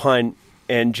 We would punt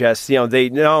and just, they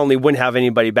not only wouldn't have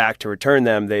anybody back to return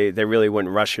them, they really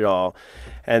wouldn't rush it all.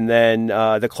 And then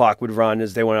the clock would run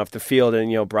as they went off the field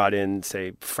and, brought in,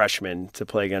 say, freshmen to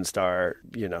play against our,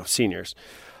 seniors.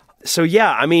 So,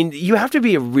 yeah, I mean, you have to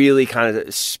be a really kind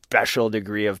of special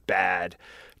degree of bad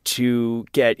to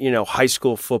get, high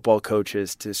school football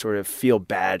coaches to sort of feel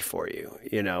bad for you,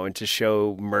 and to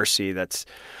show mercy that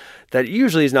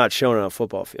usually is not shown on a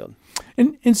football field.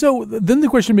 And so then the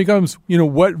question becomes,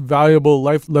 what valuable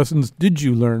life lessons did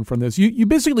you learn from this? You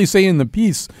basically say in the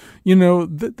piece,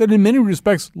 that in many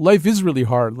respects, life is really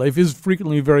hard. Life is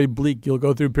frequently very bleak. You'll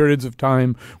go through periods of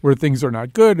time where things are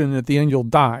not good, and at the end you'll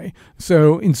die.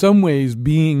 So in some ways,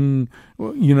 being,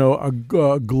 a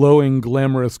glowing,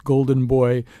 glamorous golden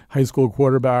boy high school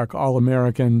quarterback,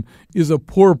 All-American, is a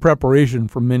poor preparation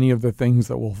for many of the things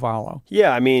that will follow.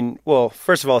 Yeah, I mean, well,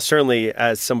 first of all, certainly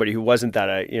as somebody who wasn't that,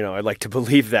 I'd like to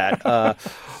believe that.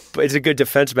 But it's a good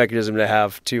defense mechanism to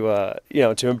have to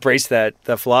embrace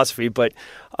that philosophy. But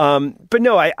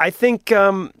no, I think,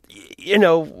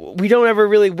 we don't ever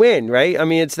really win, right? I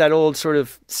mean, it's that old sort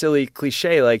of silly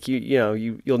cliche, like,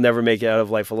 you'll never make it out of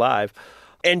life alive.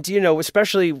 And,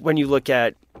 especially when you look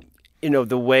at,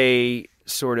 the way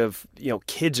sort of,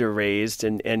 kids are raised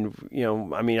and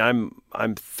I mean,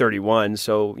 I'm 31,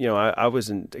 so, I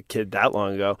wasn't a kid that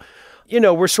long ago.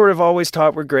 We're sort of always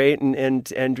taught we're great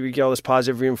and we get all this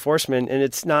positive reinforcement, and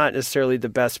it's not necessarily the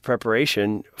best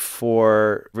preparation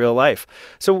for real life.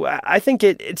 So I think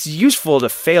it's useful to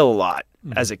fail a lot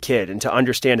as a kid and to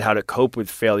understand how to cope with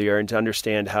failure and to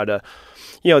understand how to,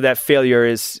 that failure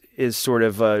is sort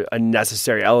of a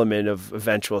necessary element of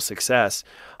eventual success.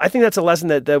 I think that's a lesson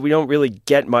that we don't really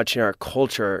get much in our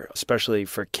culture, especially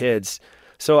for kids.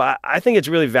 So I think it's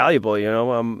really valuable,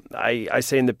 I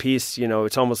say in the piece,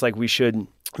 it's almost like we should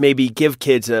maybe give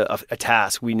kids a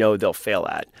task we know they'll fail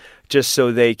at, just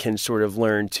so they can sort of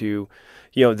learn to,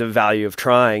 the value of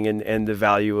trying and the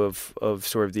value of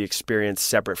sort of the experience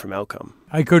separate from outcome.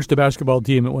 I coached a basketball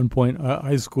team at one point, a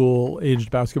high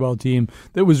school-aged basketball team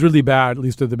that was really bad, at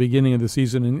least at the beginning of the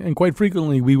season. And quite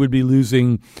frequently, we would be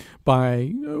losing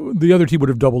by the other team would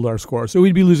have doubled our score. So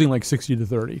we'd be losing like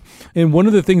 60-30. And one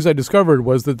of the things I discovered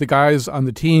was that the guys on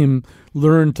the team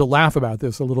learned to laugh about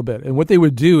this a little bit. And what they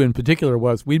would do in particular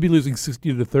was we'd be losing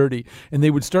 60-30, and they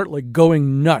would start like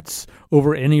going nuts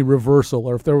over any reversal,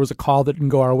 or if there was a call that didn't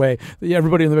go our way,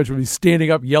 everybody on the bench would be standing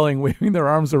up, yelling, waving their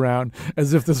arms around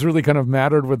as if this really kind of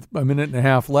mattered with a minute and a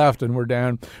half left and we're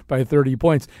down by 30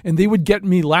 points. And they would get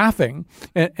me laughing.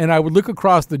 And I would look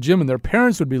across the gym and their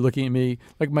parents would be looking at me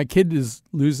like my kid is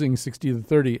losing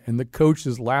 60-30 and the coach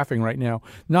is laughing right now,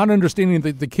 not understanding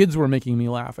that the kids were making me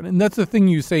laugh. And that's the thing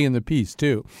you say in the piece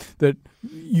too, that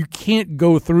you can't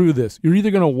go through this. You're either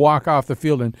going to walk off the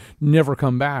field and never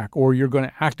come back, or you're going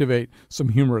to activate some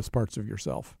humorous parts of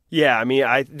yourself. Yeah, I mean,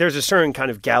 there's a certain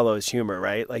kind of gallows humor,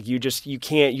 right? Like you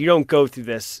don't go through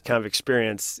this kind of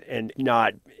experience and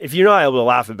if you're not able to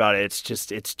laugh about it,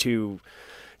 it's too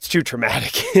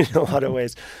traumatic in a lot of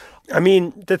ways. I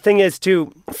mean, the thing is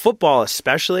too, football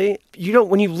especially,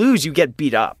 when you lose, you get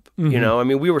beat up. Mm-hmm. I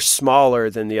mean, we were smaller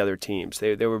than the other teams.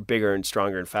 They were bigger and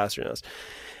stronger and faster than us.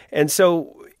 And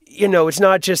so, it's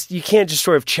not just, you can't just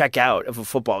sort of check out of a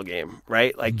football game,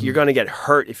 right? Like you're going to get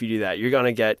hurt if you do that. You're going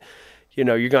to get, you're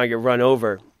going to get run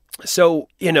over. So,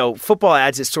 football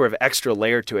adds this sort of extra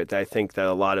layer to it that I think that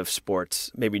a lot of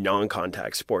sports, maybe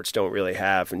non-contact sports, don't really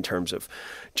have in terms of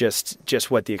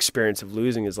just what the experience of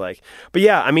losing is like. But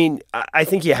yeah, I mean, I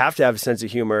think you have to have a sense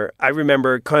of humor. I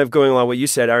remember kind of going along what you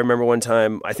said. I remember one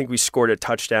time, I think we scored a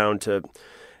touchdown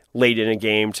late in a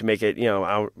game to make it, I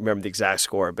don't remember the exact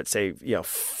score, but say,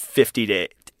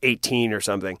 50-18 or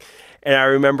something. And I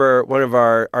remember one of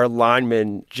our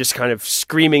linemen just kind of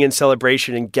screaming in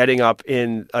celebration and getting up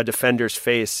in a defender's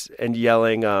face and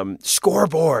yelling,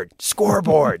 scoreboard.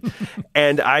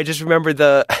 And I just remember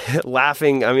the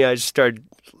laughing. I mean, I started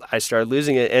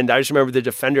losing it. And I just remember the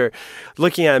defender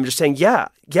looking at him just saying, yeah,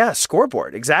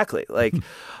 scoreboard. Exactly. Like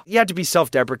you had to be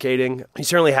self-deprecating. You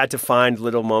certainly had to find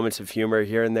little moments of humor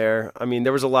here and there. I mean,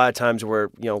 there was a lot of times where,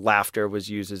 laughter was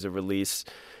used as a release.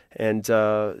 And,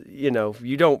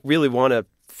 you don't really want to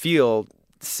feel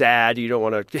sad. You don't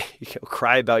want to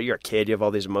cry about your kid. You have all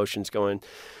these emotions going.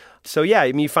 So, yeah,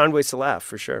 I mean, you find ways to laugh,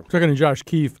 for sure. Talking to Josh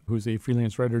Keefe, who's a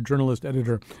freelance writer, journalist,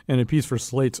 editor, and a piece for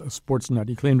Slate's Sports Nut.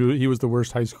 He claimed he was the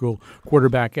worst high school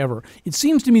quarterback ever. It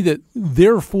seems to me that,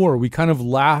 therefore, we kind of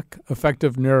lack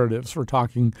effective narratives for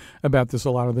talking about this a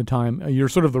lot of the time. You're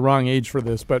sort of the wrong age for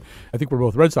this, but I think we're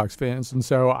both Red Sox fans, and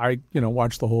so I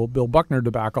watched the whole Bill Buckner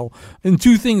debacle. And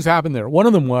two things happened there. One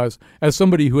of them was, as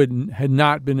somebody who had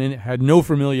no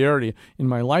familiarity in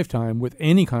my lifetime with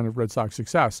any kind of Red Sox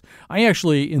success, I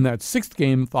actually, in that sixth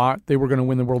game, thought they were going to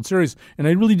win the World Series, and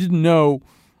I really didn't know.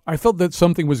 I felt that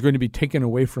something was going to be taken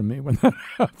away from me when that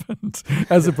happened,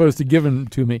 as opposed to given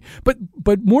to me. But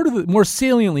more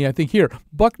saliently, I think here,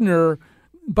 Buckner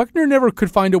never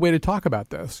could find a way to talk about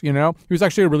this. He was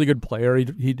actually a really good player.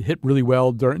 He'd hit really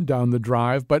well down the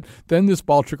drive, but then this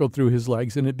ball trickled through his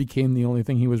legs, and it became the only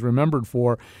thing he was remembered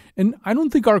for. And I don't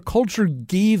think our culture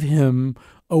gave him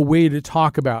a way to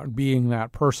talk about being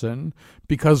that person,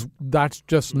 because that's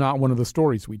just not one of the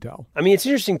stories we tell. I mean, it's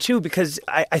interesting, too, because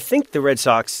I think the Red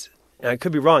Sox, and I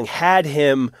could be wrong, had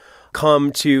him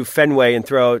come to Fenway and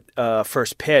throw out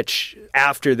first pitch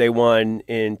after they won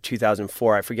in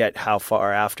 2004. I forget how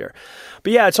far after.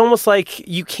 But yeah, it's almost like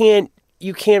you can't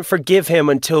forgive him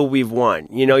until we've won.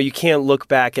 You can't look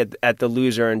back at the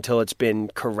loser until it's been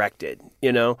corrected.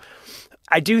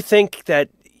 I do think that,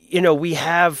 we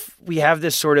have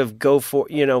this sort of go for,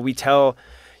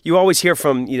 you always hear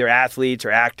from either athletes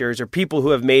or actors or people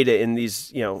who have made it in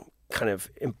these, kind of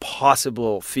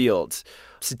impossible fields,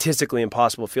 statistically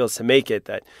impossible fields to make it,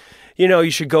 that,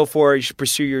 you should go for it, you should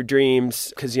pursue your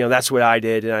dreams, because, that's what I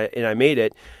did and I made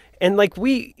it. And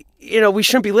we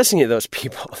shouldn't be listening to those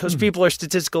people. Those people are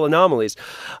statistical anomalies.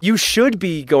 You should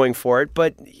be going for it,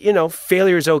 but,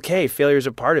 failure is okay. Failure is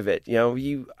a part of it.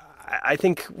 I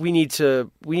think we need to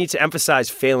emphasize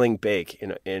failing big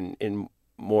in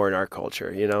more in our culture.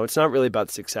 It's not really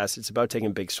about success. It's about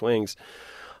taking big swings.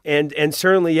 And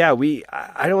certainly, yeah,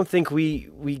 I don't think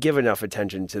we give enough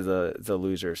attention to the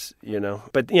losers,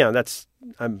 But that's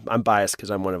I'm biased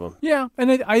because I'm one of them. Yeah,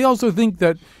 and I also think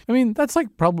that that's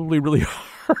probably really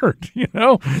hard.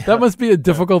 That must be a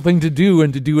difficult thing to do,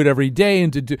 and to do it every day,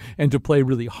 and to play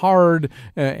really hard,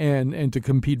 and to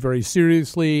compete very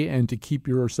seriously, and to keep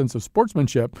your sense of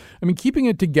sportsmanship. Keeping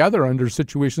it together under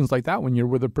situations like that when you're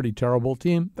with a pretty terrible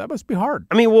team, that must be hard.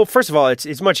 Well, first of all,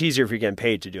 it's much easier if you're getting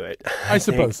paid to do it. I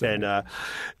suppose so.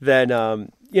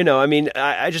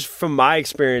 I just, from my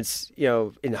experience,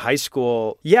 in high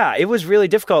school, yeah, it was really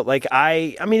difficult.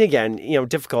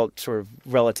 Difficult sort of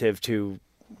relative to,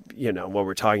 what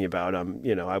we're talking about. I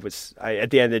at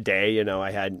the end of the day,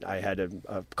 I had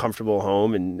a comfortable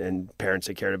home and parents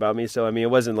that cared about me. So, it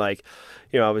wasn't like,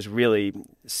 I was really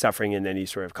suffering in any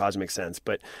sort of cosmic sense,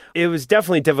 but it was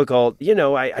definitely difficult. I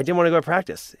didn't want to go to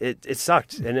practice. It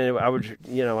sucked. And then I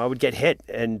would get hit.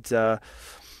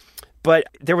 But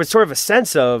there was sort of a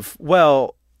sense of,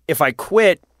 well, if I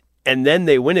quit and then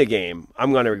they win a game,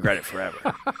 I'm going to regret it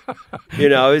forever. It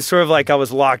was sort of like I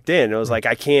was locked in. It was like,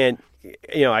 I can't,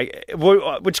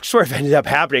 which sort of ended up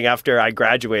happening after I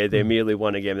graduated. They immediately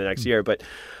won a game the next year. But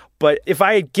if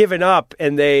I had given up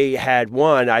and they had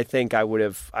won, I think I would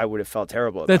have felt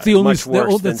terrible about it.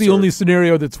 That's the only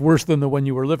scenario that's worse than the one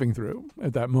you were living through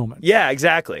at that moment. Yeah,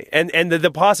 exactly. And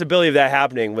the possibility of that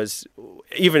happening was,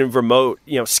 even remote,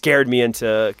 scared me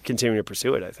into continuing to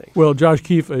pursue it, I think. Well, Josh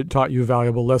Keefe taught you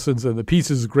valuable lessons, and the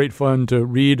piece is great fun to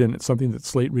read, and it's something that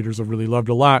Slate readers have really loved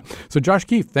a lot. So, Josh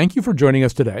Keefe, thank you for joining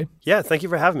us today. Yeah, thank you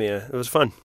for having me. It was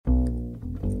fun.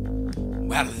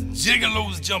 Well, the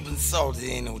gigolos jumping salty,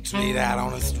 ain't no trade out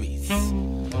on the streets.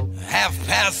 Half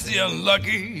past the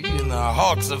unlucky, and the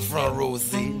hawks are front row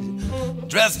seat.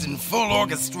 Dressed in full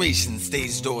orchestration,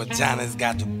 stage door Johnny's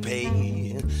got to pay.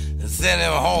 Sent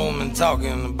him home and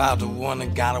talking about the one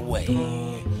that got away.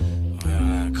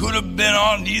 Could have been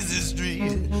on easy street,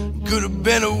 could have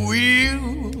been a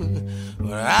wheel.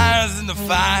 But eyes in the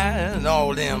fire and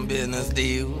all them business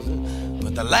deals.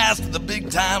 But the last of the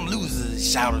big time losers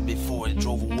shouted before he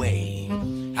drove away.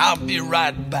 I'll be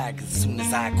right back as soon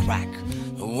as I crack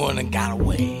the one that got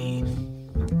away.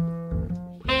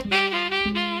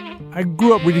 I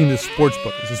grew up reading this sports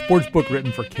book. It's a sports book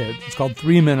written for kids. It's called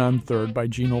 3 Men on Third by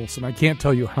Gene Olson. I can't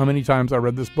tell you how many times I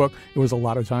read this book. It was a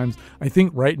lot of times. I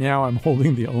think right now I'm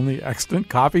holding the only extant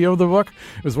copy of the book.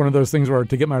 It was one of those things where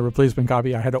to get my replacement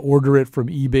copy, I had to order it from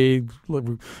eBay,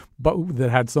 but that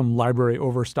had some library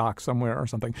overstock somewhere or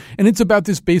something. And it's about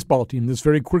this baseball team, this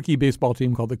very quirky baseball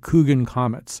team called the Coogan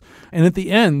Comets. And at the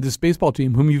end, this baseball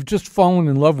team, whom you've just fallen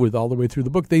in love with all the way through the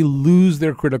book, they lose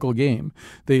their critical game.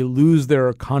 They lose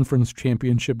their conference conference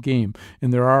championship game.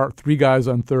 And there are 3 guys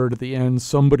on third at the end.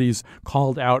 Somebody's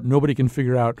called out. Nobody can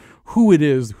figure out who it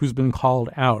is who's been called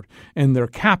out. And their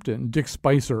captain, Dick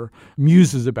Spicer,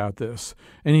 muses about this.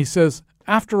 And he says,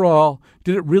 after all,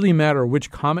 did it really matter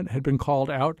which Comet had been called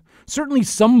out? Certainly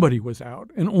somebody was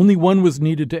out, and only one was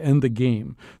needed to end the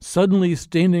game. Suddenly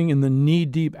standing in the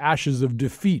knee-deep ashes of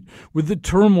defeat, with the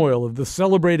turmoil of the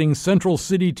celebrating Central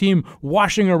City team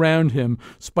washing around him,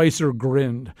 Spicer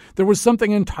grinned. There was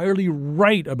something entirely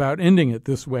right about ending it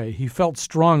this way, he felt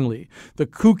strongly. The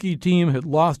kooky team had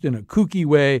lost in a kooky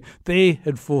way. They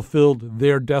had fulfilled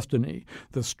their destiny.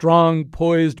 The strong,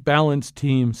 poised, balanced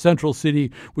team, Central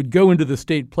City, would go into the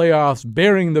state playoffs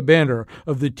bearing the banner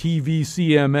of the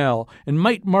TVCML and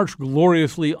might march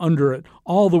gloriously under it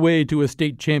all the way to a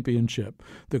state championship.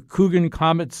 The Coogan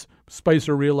Comets,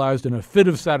 Spicer realized in a fit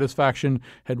of satisfaction,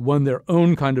 had won their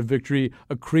own kind of victory,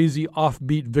 a crazy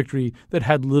offbeat victory that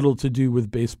had little to do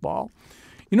with baseball.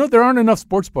 You know, there aren't enough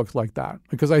sports books like that,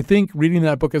 because I think reading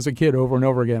that book as a kid over and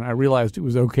over again, I realized it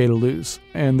was okay to lose,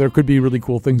 and there could be really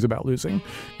cool things about losing.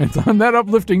 And on that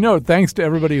uplifting note, thanks to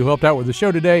everybody who helped out with the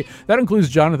show today. That includes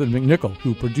Jonathan McNichol,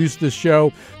 who produced this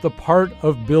show. The part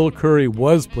of Bill Curry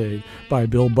was played by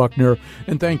Bill Buckner.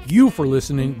 And thank you for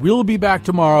listening. We'll be back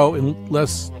tomorrow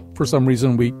unless, for some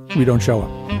reason, we don't show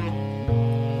up.